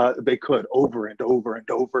as they could, over and over and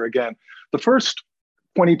over again. The first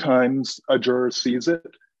 20 times a juror sees it,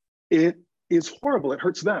 it is horrible. It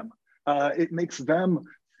hurts them. It makes them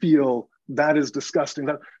feel that is disgusting.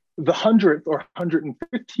 That the 100th or 150th,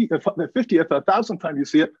 the 50th, 1,000th time you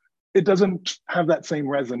see it, it doesn't have that same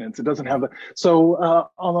resonance. It doesn't have that. So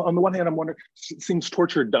on the one hand, I'm wondering, it seems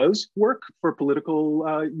torture does work for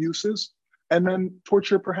political uses. And then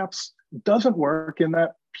torture perhaps doesn't work in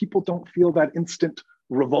that people don't feel that instant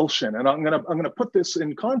revulsion. And I'm gonna put this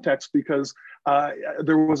in context, because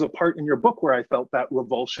there was a part in your book where I felt that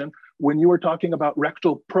revulsion when you were talking about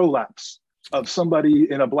rectal prolapse of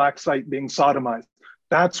somebody in a black site being sodomized.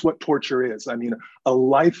 That's what torture is. I mean, a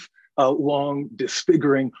lifelong,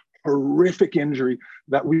 disfiguring, horrific injury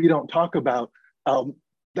that we don't talk about.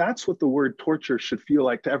 That's what the word torture should feel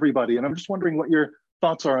like to everybody. And I'm just wondering what your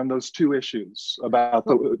thoughts are on those two issues about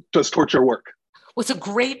does torture work? Well, it's a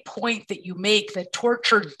great point that you make, that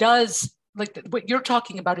torture does, like what you're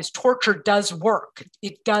talking about is torture does work.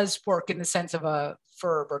 It does work in the sense of a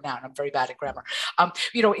verb or noun. I'm very bad at grammar.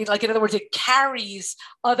 Like in other words, it carries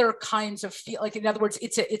other kinds of like in other words,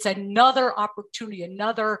 it's another opportunity,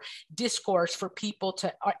 another discourse for people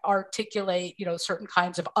to articulate, certain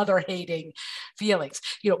kinds of other hating feelings.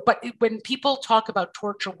 But when people talk about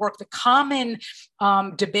torture work, the common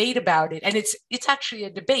debate about it, and it's actually a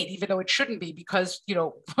debate, even though it shouldn't be, because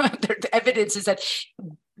the evidence is that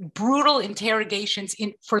brutal interrogations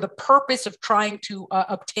for the purpose of trying to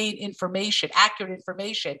obtain information, accurate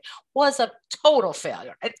information, was a total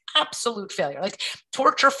failure, an absolute failure. Like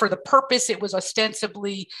torture for the purpose it was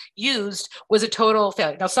ostensibly used was a total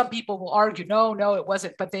failure. Now, some people will argue, no, it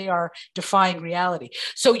wasn't, but they are defying reality.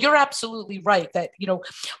 So you're absolutely right that,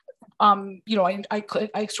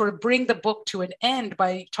 I sort of bring the book to an end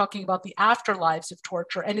by talking about the afterlives of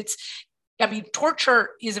torture. And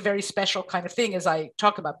torture is a very special kind of thing, as I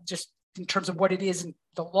talk about, just in terms of what it is and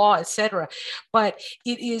the law, et cetera. But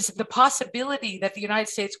it is the possibility that the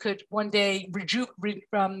United States could one day recuperate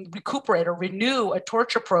or renew a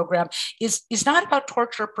torture program is not about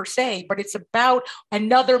torture per se, but it's about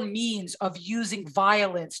another means of using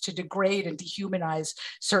violence to degrade and dehumanize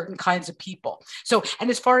certain kinds of people. So, and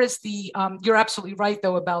as far as you're absolutely right,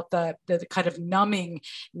 though, about the kind of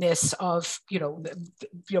numbingness of,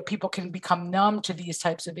 people can become numb to these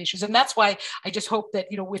types of issues. And that's why I just hope that,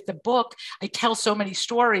 with the book, I tell so many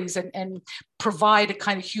stories and provide a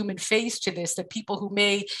kind of human face to this, that people who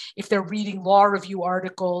may, if they're reading law review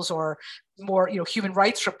articles or more, human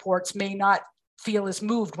rights reports, may not feel as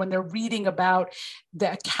moved when they're reading about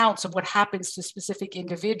the accounts of what happens to specific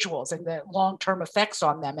individuals and the long-term effects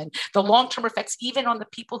on them, and the long-term effects even on the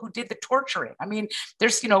people who did the torturing. I mean,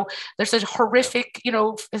 there's a horrific,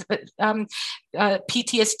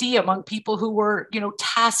 PTSD among people who were,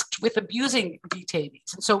 tasked with abusing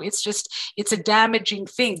detainees. And so it's a damaging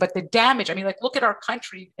thing. But the damage, look at our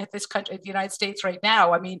country, the United States right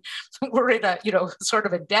now. We're in a, sort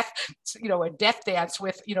of a death dance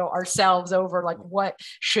with, ourselves over like, what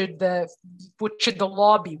should the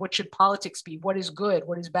law be? What should politics be? What is good?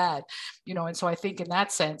 What is bad? And so I think in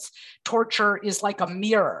that sense, torture is like a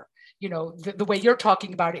mirror, the way you're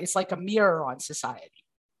talking about it, it's like a mirror on society.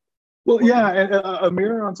 Well, yeah, a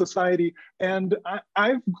mirror on society. And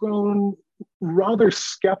I've grown rather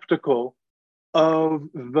skeptical of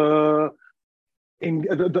the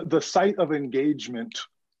site of engagement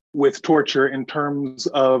with torture in terms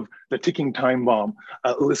of the ticking time bomb,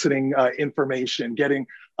 eliciting information, getting,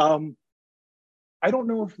 I don't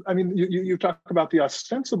know if, you talk about the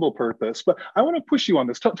ostensible purpose, but I want to push you on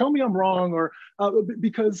this. Tell me I'm wrong, or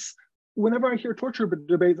because whenever I hear torture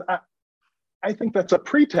debates, I think that's a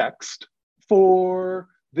pretext for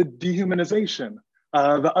the dehumanization,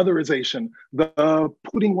 the otherization, the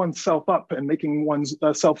putting oneself up and making one's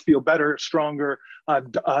self feel better, stronger,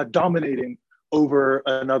 dominating over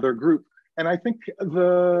another group. And I think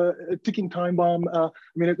the ticking time bomb,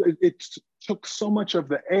 it took so much of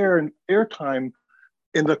the airtime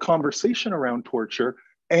in the conversation around torture.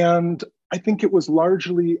 And I think it was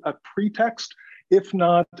largely a pretext, if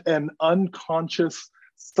not an unconscious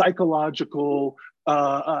psychological,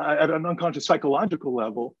 at an unconscious psychological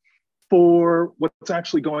level, for what's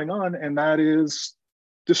actually going on. And that is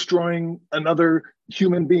destroying another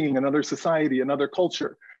human being, another society, another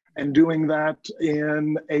culture. And doing that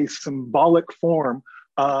in a symbolic form,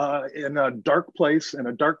 in a dark place, in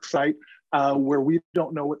a dark site, where we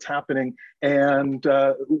don't know what's happening. And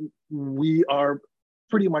we are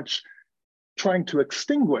pretty much trying to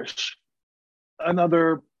extinguish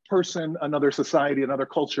another person, another society, another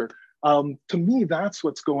culture. To me, that's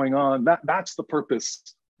what's going on. That's the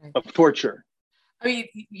purpose of torture.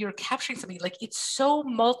 You're capturing something like it's so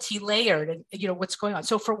multi-layered, and what's going on.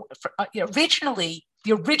 So for originally,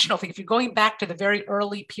 the original thing, if you're going back to the very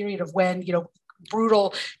early period of when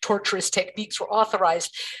brutal torturous techniques were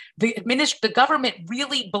authorized, the government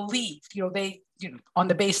really believed, they on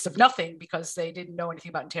the basis of nothing, because they didn't know anything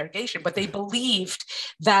about interrogation, but they believed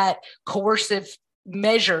that coercive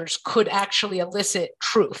measures could actually elicit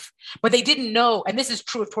truth, but they didn't know. And this is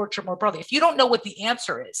true of torture more broadly. If you don't know what the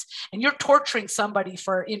answer is and you're torturing somebody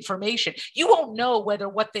for information, you won't know whether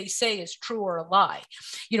what they say is true or a lie.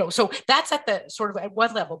 So that's at the sort of at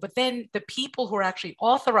one level. But then the people who are actually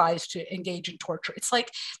authorized to engage in torture, it's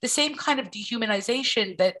like the same kind of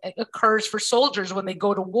dehumanization that occurs for soldiers when they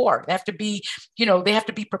go to war. They have to be, they have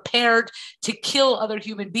to be prepared to kill other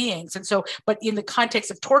human beings. And so, but in the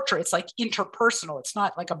context of torture, it's like interpersonal. personal. It's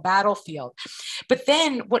not like a battlefield. But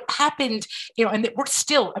then what happened, and we're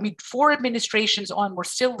still, 4 administrations on, we're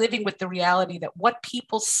still living with the reality that what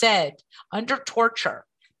people said under torture,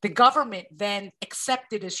 the government then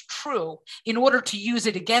accepted as true in order to use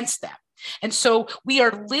it against them. And so we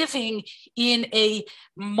are living in a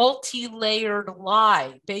multi-layered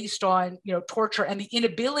lie based on, torture and the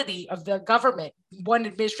inability of the government, one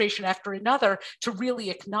administration after another, to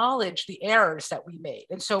really acknowledge the errors that we made.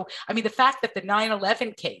 And so, the fact that the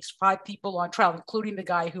 9/11 case, 5 people on trial, including the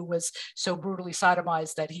guy who was so brutally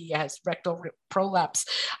sodomized that he has rectal prolapse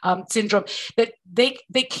syndrome, that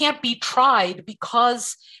they can't be tried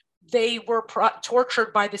because they were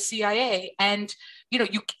tortured by the CIA. And,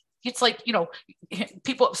 it's like,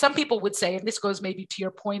 some people would say, and this goes maybe to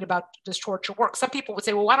your point about does torture work? Some people would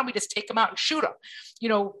say, well, why don't we just take them out and shoot them?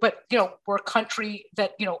 But we're a country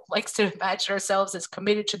that, likes to imagine ourselves as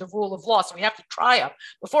committed to the rule of law. So we have to try them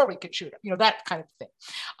before we can shoot them, that kind of thing.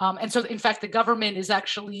 And so, in fact, the government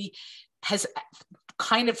has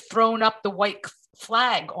kind of thrown up the white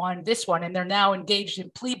flag on this one, and they're now engaged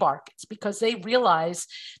in plea bargains because they realize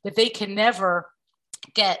that they can never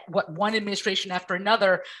get what one administration after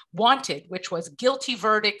another wanted, which was guilty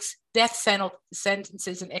verdicts, death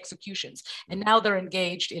sentences, and executions. And now they're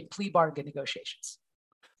engaged in plea bargain negotiations.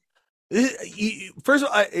 First of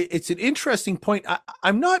all, it's an interesting point.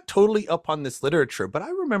 I'm not totally up on this literature, but I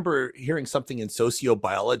remember hearing something in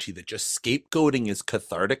sociobiology that just scapegoating is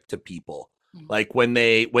cathartic to people. Mm-hmm. Like when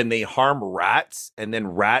they harm rats and then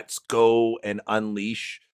rats go and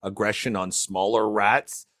unleash aggression on smaller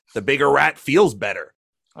rats, the bigger rat feels better.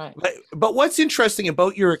 Right. But what's interesting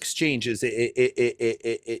about your exchange is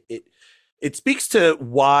it speaks to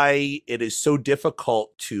why it is so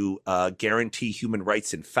difficult to guarantee human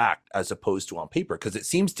rights in fact, as opposed to on paper. Because it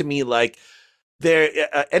seems to me like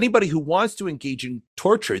anybody who wants to engage in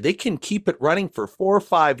torture, they can keep it running for 4 or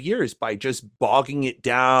 5 years by just bogging it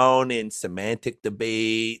down in semantic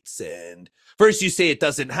debates. And first you say it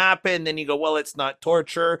doesn't happen, then you go, well, it's not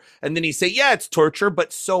torture. And then you say, yeah, it's torture,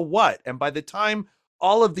 but so what? And by the time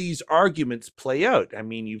all of these arguments play out,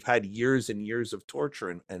 you've had years and years of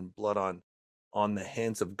torture and blood on the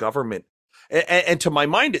hands of government. And to my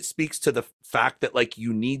mind, it speaks to the fact that like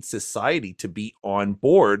you need society to be on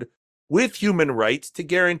board with human rights to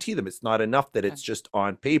guarantee them. It's not enough that it's just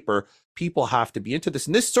on paper. People have to be into this.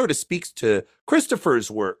 And this sort of speaks to Christopher's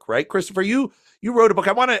work, right? Christopher, you wrote a book.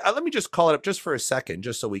 I want to, let me just call it up just for a second,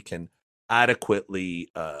 just so we can adequately,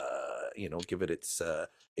 give it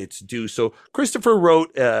its due. So Christopher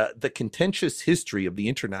wrote The Contentious History of the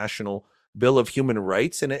International Bill of Human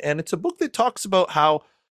Rights. And it's a book that talks about how,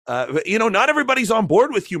 not everybody's on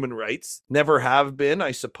board with human rights, never have been,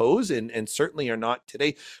 I suppose, and certainly are not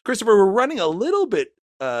today. Christopher, we're running a little bit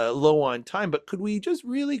low on time, but could we just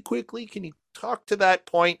really quickly, can you talk to that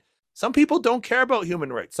point? Some people don't care about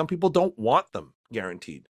human rights. Some people don't want them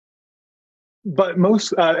guaranteed. But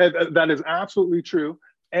that is absolutely true.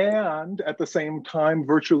 And at the same time,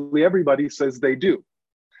 virtually everybody says they do.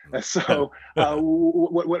 So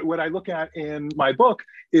what I look at in my book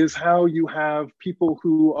is how you have people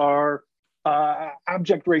who are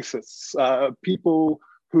abject racists, people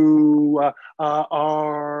who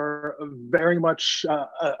are very much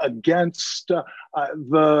against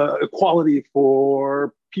the equality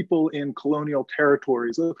for people in colonial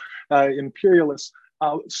territories, imperialists,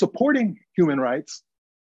 supporting human rights,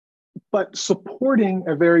 but supporting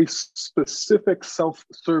a very specific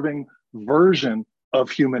self-serving version of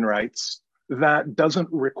human rights that doesn't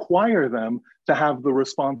require them to have the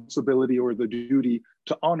responsibility or the duty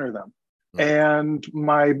to honor them. And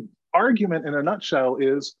my argument in a nutshell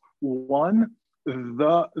is, one,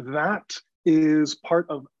 that is part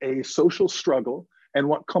of a social struggle. And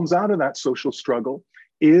what comes out of that social struggle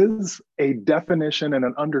is a definition and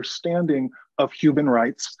an understanding of human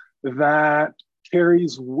rights that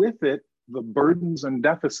carries with it the burdens and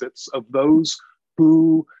deficits of those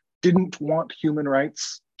who didn't want human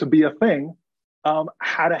rights to be a thing,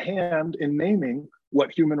 had a hand in naming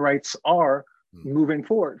what human rights are moving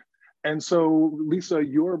forward. And so, Lisa,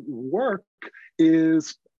 your work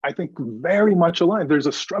is, I think, very much aligned. There's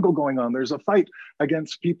a struggle going on. There's a fight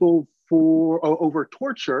against people over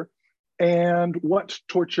torture, and what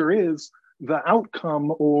torture is, the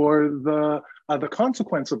outcome or the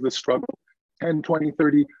consequence of this struggle, 10, 20,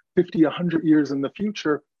 30, 50, 100 years in the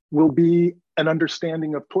future, will be an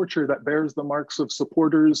understanding of torture that bears the marks of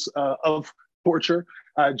supporters of torture,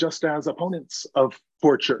 just as opponents of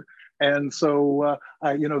torture. And so,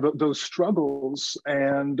 those struggles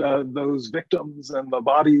and those victims and the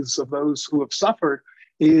bodies of those who have suffered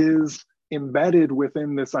is embedded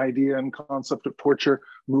within this idea and concept of torture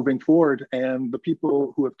moving forward. And the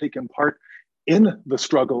people who have taken part in the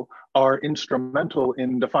struggle are instrumental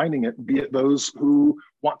in defining it, be it those who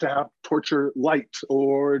want to have torture light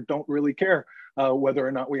or don't really care whether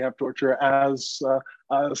or not we have torture, as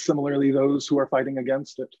similarly those who are fighting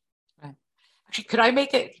against it. Actually, could I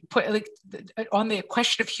make it put like on the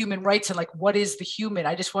question of human rights and like what is the human?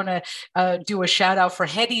 I just want to do a shout out for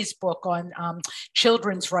Hetty's book on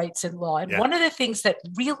children's rights in law. And one of the things that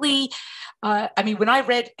really, I mean, when I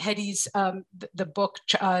read Hetty's the book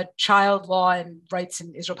Child Law and Rights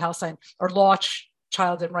in Israel Palestine, or Law,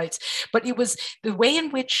 Child and Rights, but it was the way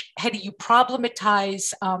in which, Hetty, you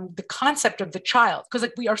problematize the concept of the child, because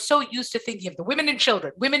like we are so used to thinking of the women and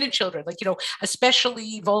children, like, you know,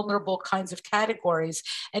 especially vulnerable kinds of categories.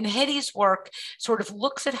 And Hetty's work sort of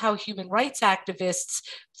looks at how human rights activists,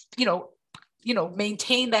 you know,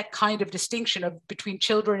 maintain that kind of distinction between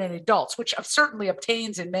children and adults, which certainly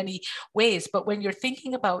obtains in many ways. But when you're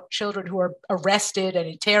thinking about children who are arrested and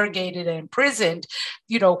interrogated and imprisoned,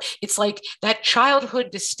 you know, it's like that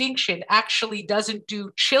childhood distinction actually doesn't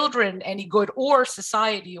do children any good, or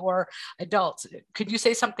society or adults. Could you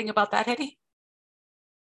say something about that, Hetty?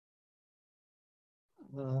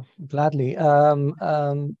 Gladly.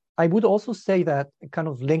 I would also say that, kind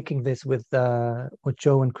of linking this with what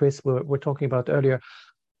Joe and Chris were talking about earlier,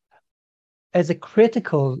 as a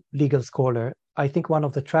critical legal scholar, I think one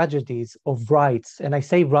of the tragedies of rights, and I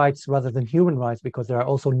say rights rather than human rights because there are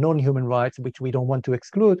also non-human rights which we don't want to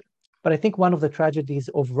exclude, but I think one of the tragedies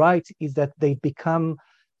of rights is that they become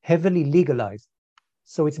heavily legalized.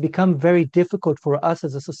 So it's become very difficult for us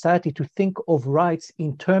as a society to think of rights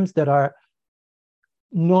in terms that are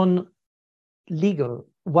non-legal.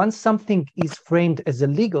 Once something is framed as a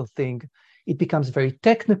legal thing, it becomes very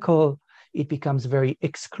technical, it becomes very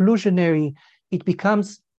exclusionary, it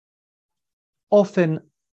becomes often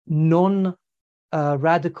non-radical,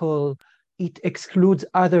 it excludes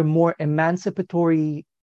other more emancipatory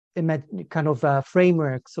kind of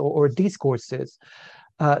frameworks or discourses.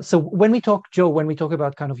 So when we talk, Joe, when we talk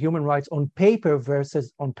about kind of human rights on paper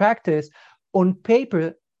versus on practice, on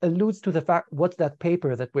paper alludes to the fact, what's that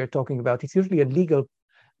paper that we're talking about? It's usually a legal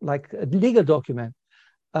document.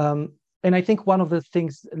 And I think one of the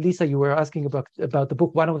things, Lisa, you were asking about the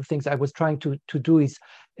book, one of the things I was trying to do is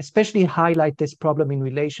especially highlight this problem in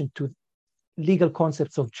relation to legal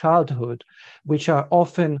concepts of childhood, which are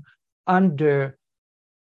often under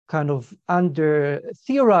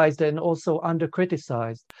theorized and under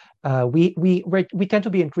criticized. We tend to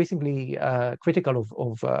be increasingly critical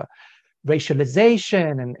of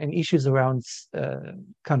racialization and issues around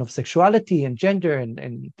kind of sexuality and gender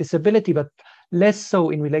and disability, but less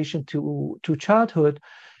so in relation to childhood.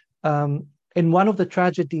 And one of the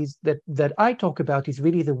tragedies that I talk about is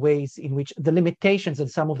really the ways in which the limitations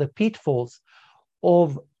and some of the pitfalls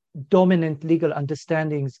of dominant legal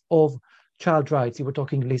understandings of child rights. You were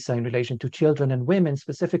talking, Lisa, in relation to children and women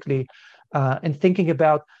specifically, and thinking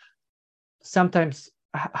about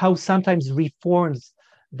how sometimes reforms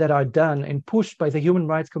that are done and pushed by the human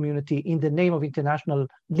rights community in the name of international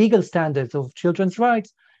legal standards of children's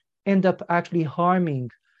rights end up actually harming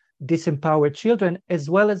disempowered children as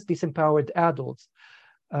well as disempowered adults.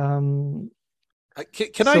 Can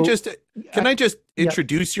I just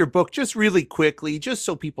introduce your book just really quickly, just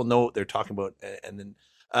so people know what they're talking about, and then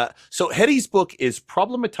so Hetty's book is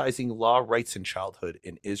Problematizing Law, Rights, and Childhood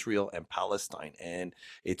in Israel and Palestine. And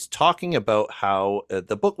it's talking about how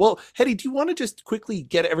the book, well, Hetty, do you want to just quickly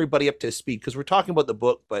get everybody up to speed? Because we're talking about the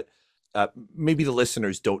book, but maybe the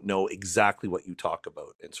listeners don't know exactly what you talk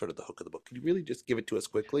about and sort of the hook of the book. Can you really just give it to us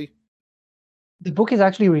quickly? The book is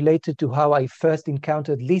actually related to how I first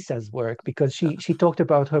encountered Lisa's work, because she talked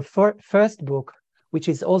about her first book, which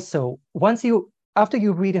is also, after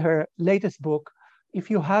you read her latest book, if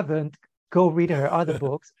you haven't, go read her other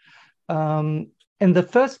books. And the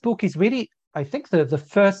first book is really, I think her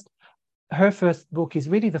first book is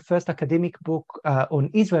really the first academic book on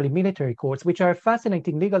Israeli military courts, which are a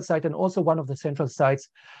fascinating legal site and also one of the central sites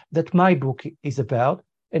that my book is about.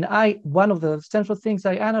 And one of the central things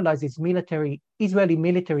I analyze is Israeli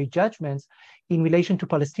military judgments in relation to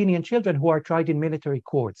Palestinian children who are tried in military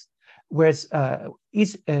courts. Whereas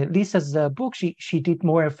Lisa's book, she did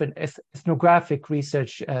more of an ethnographic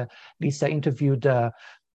research. Lisa interviewed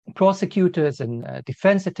prosecutors and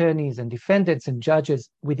defense attorneys and defendants and judges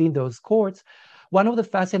within those courts. One of the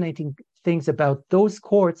fascinating things about those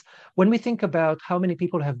courts, when we think about how many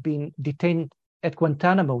people have been detained at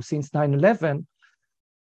Guantanamo since 9/11,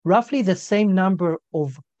 roughly the same number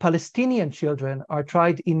of Palestinian children are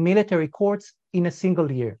tried in military courts in a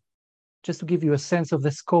single year. just to give you a sense of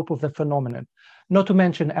the scope of the phenomenon, not to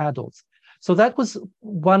mention adults. So that was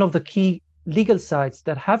one of the key legal sites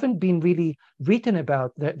that haven't been really written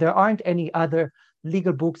about. There aren't any other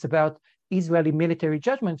legal books about Israeli military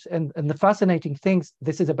judgments. And the fascinating things,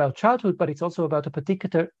 this is about childhood, but it's also about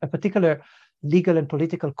a particular legal and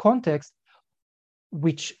political context,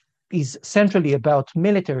 which is centrally about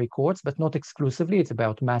military courts, but not exclusively. It's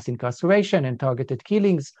about mass incarceration and targeted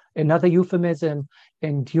killings, another euphemism,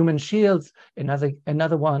 and human shields,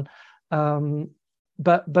 another one.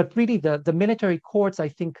 But really, the military courts, I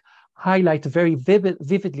think, highlight very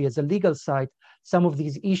vividly as a legal site some of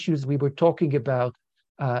these issues we were talking about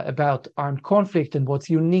armed conflict and what's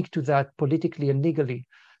unique to that politically and legally.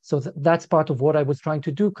 So that's part of what I was trying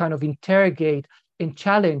to do, kind of interrogate and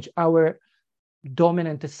challenge our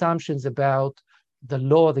dominant assumptions about the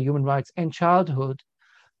law, the human rights, and childhood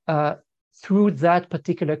through that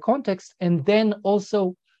particular context, and then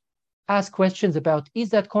also ask questions about, is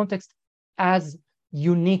that context as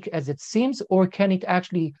unique as it seems, or can it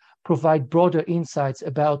actually provide broader insights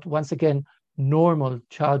about, once again, normal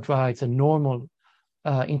child rights and normal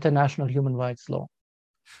international human rights law?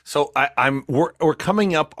 So we're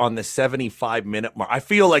coming up on the 75-minute mark. I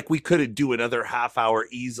feel like we could do another half hour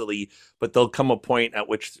easily, but there'll come a point at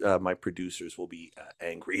which my producers will be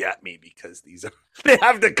angry at me because they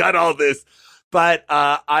have to cut all this. But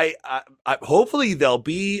I hopefully there'll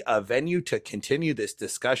be a venue to continue this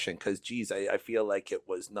discussion because, geez, I feel like it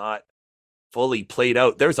was not fully played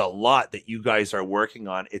out. There's a lot that you guys are working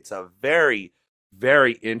on. It's a very,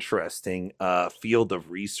 very interesting field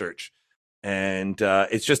of research. And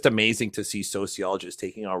it's just amazing to see sociologists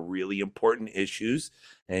taking on really important issues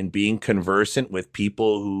and being conversant with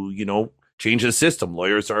people who, change the system.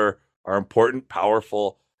 Lawyers are important,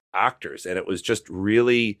 powerful actors. And it was just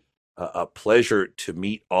really a pleasure to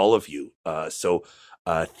meet all of you. So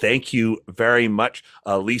thank you very much,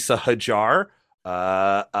 Lisa Hajjar,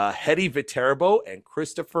 Hedy Viterbo, and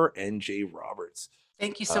Christopher N.J. Roberts.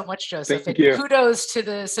 Thank you so much, Joseph. Thank you. Kudos to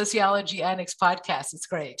the Sociology Annex podcast. It's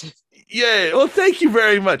great. Yeah, well, thank you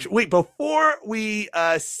very much. Wait, before we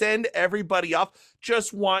send everybody off,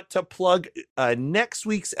 just want to plug next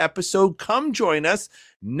week's episode. Come join us.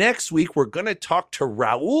 Next week, we're going to talk to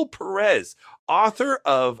Raul Perez, author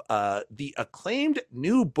of the acclaimed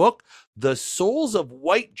new book, The Souls of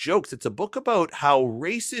White Jokes. It's a book about how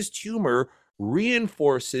racist humor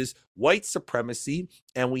reinforces white supremacy.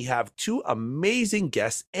 And we have two amazing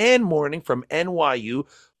guests, Anne Morning from NYU,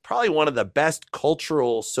 probably one of the best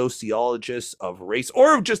cultural sociologists of race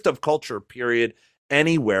or just of culture, period,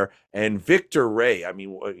 anywhere. And Victor Ray. I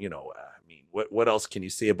mean, what else can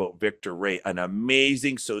you say about Victor Ray? An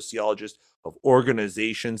amazing sociologist of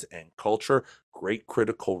organizations and culture, great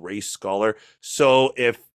critical race scholar. So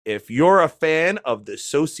if you're a fan of the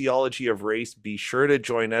sociology of race, be sure to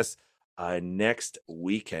join us next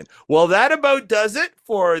weekend. Well, that about does it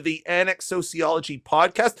for the Annex Sociology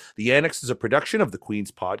podcast. The Annex is a production of the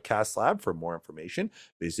Queen's Podcast Lab. For more information,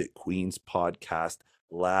 visit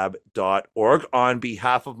queenspodcastlab.org. On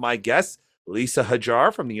behalf of my guests, Lisa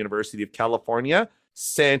Hajjar from the University of California,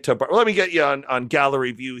 Santa Barbara. Let me get you on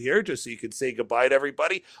gallery view here just so you can say goodbye to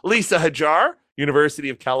everybody. Lisa Hajjar, University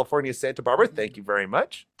of California, Santa Barbara. Thank you very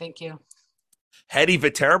much. Thank you. Hedy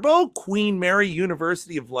Viterbo, Queen Mary,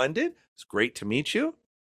 University of London. It's great to meet you.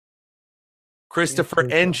 Christopher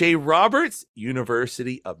N.J. Roberts,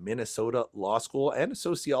 University of Minnesota Law School, and a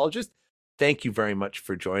sociologist. Thank you very much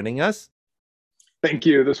for joining us. Thank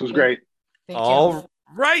you. This was great. Thank you. All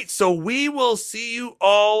right. So we will see you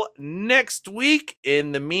all next week.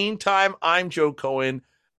 In the meantime, I'm Joe Cohen.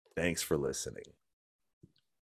 Thanks for listening.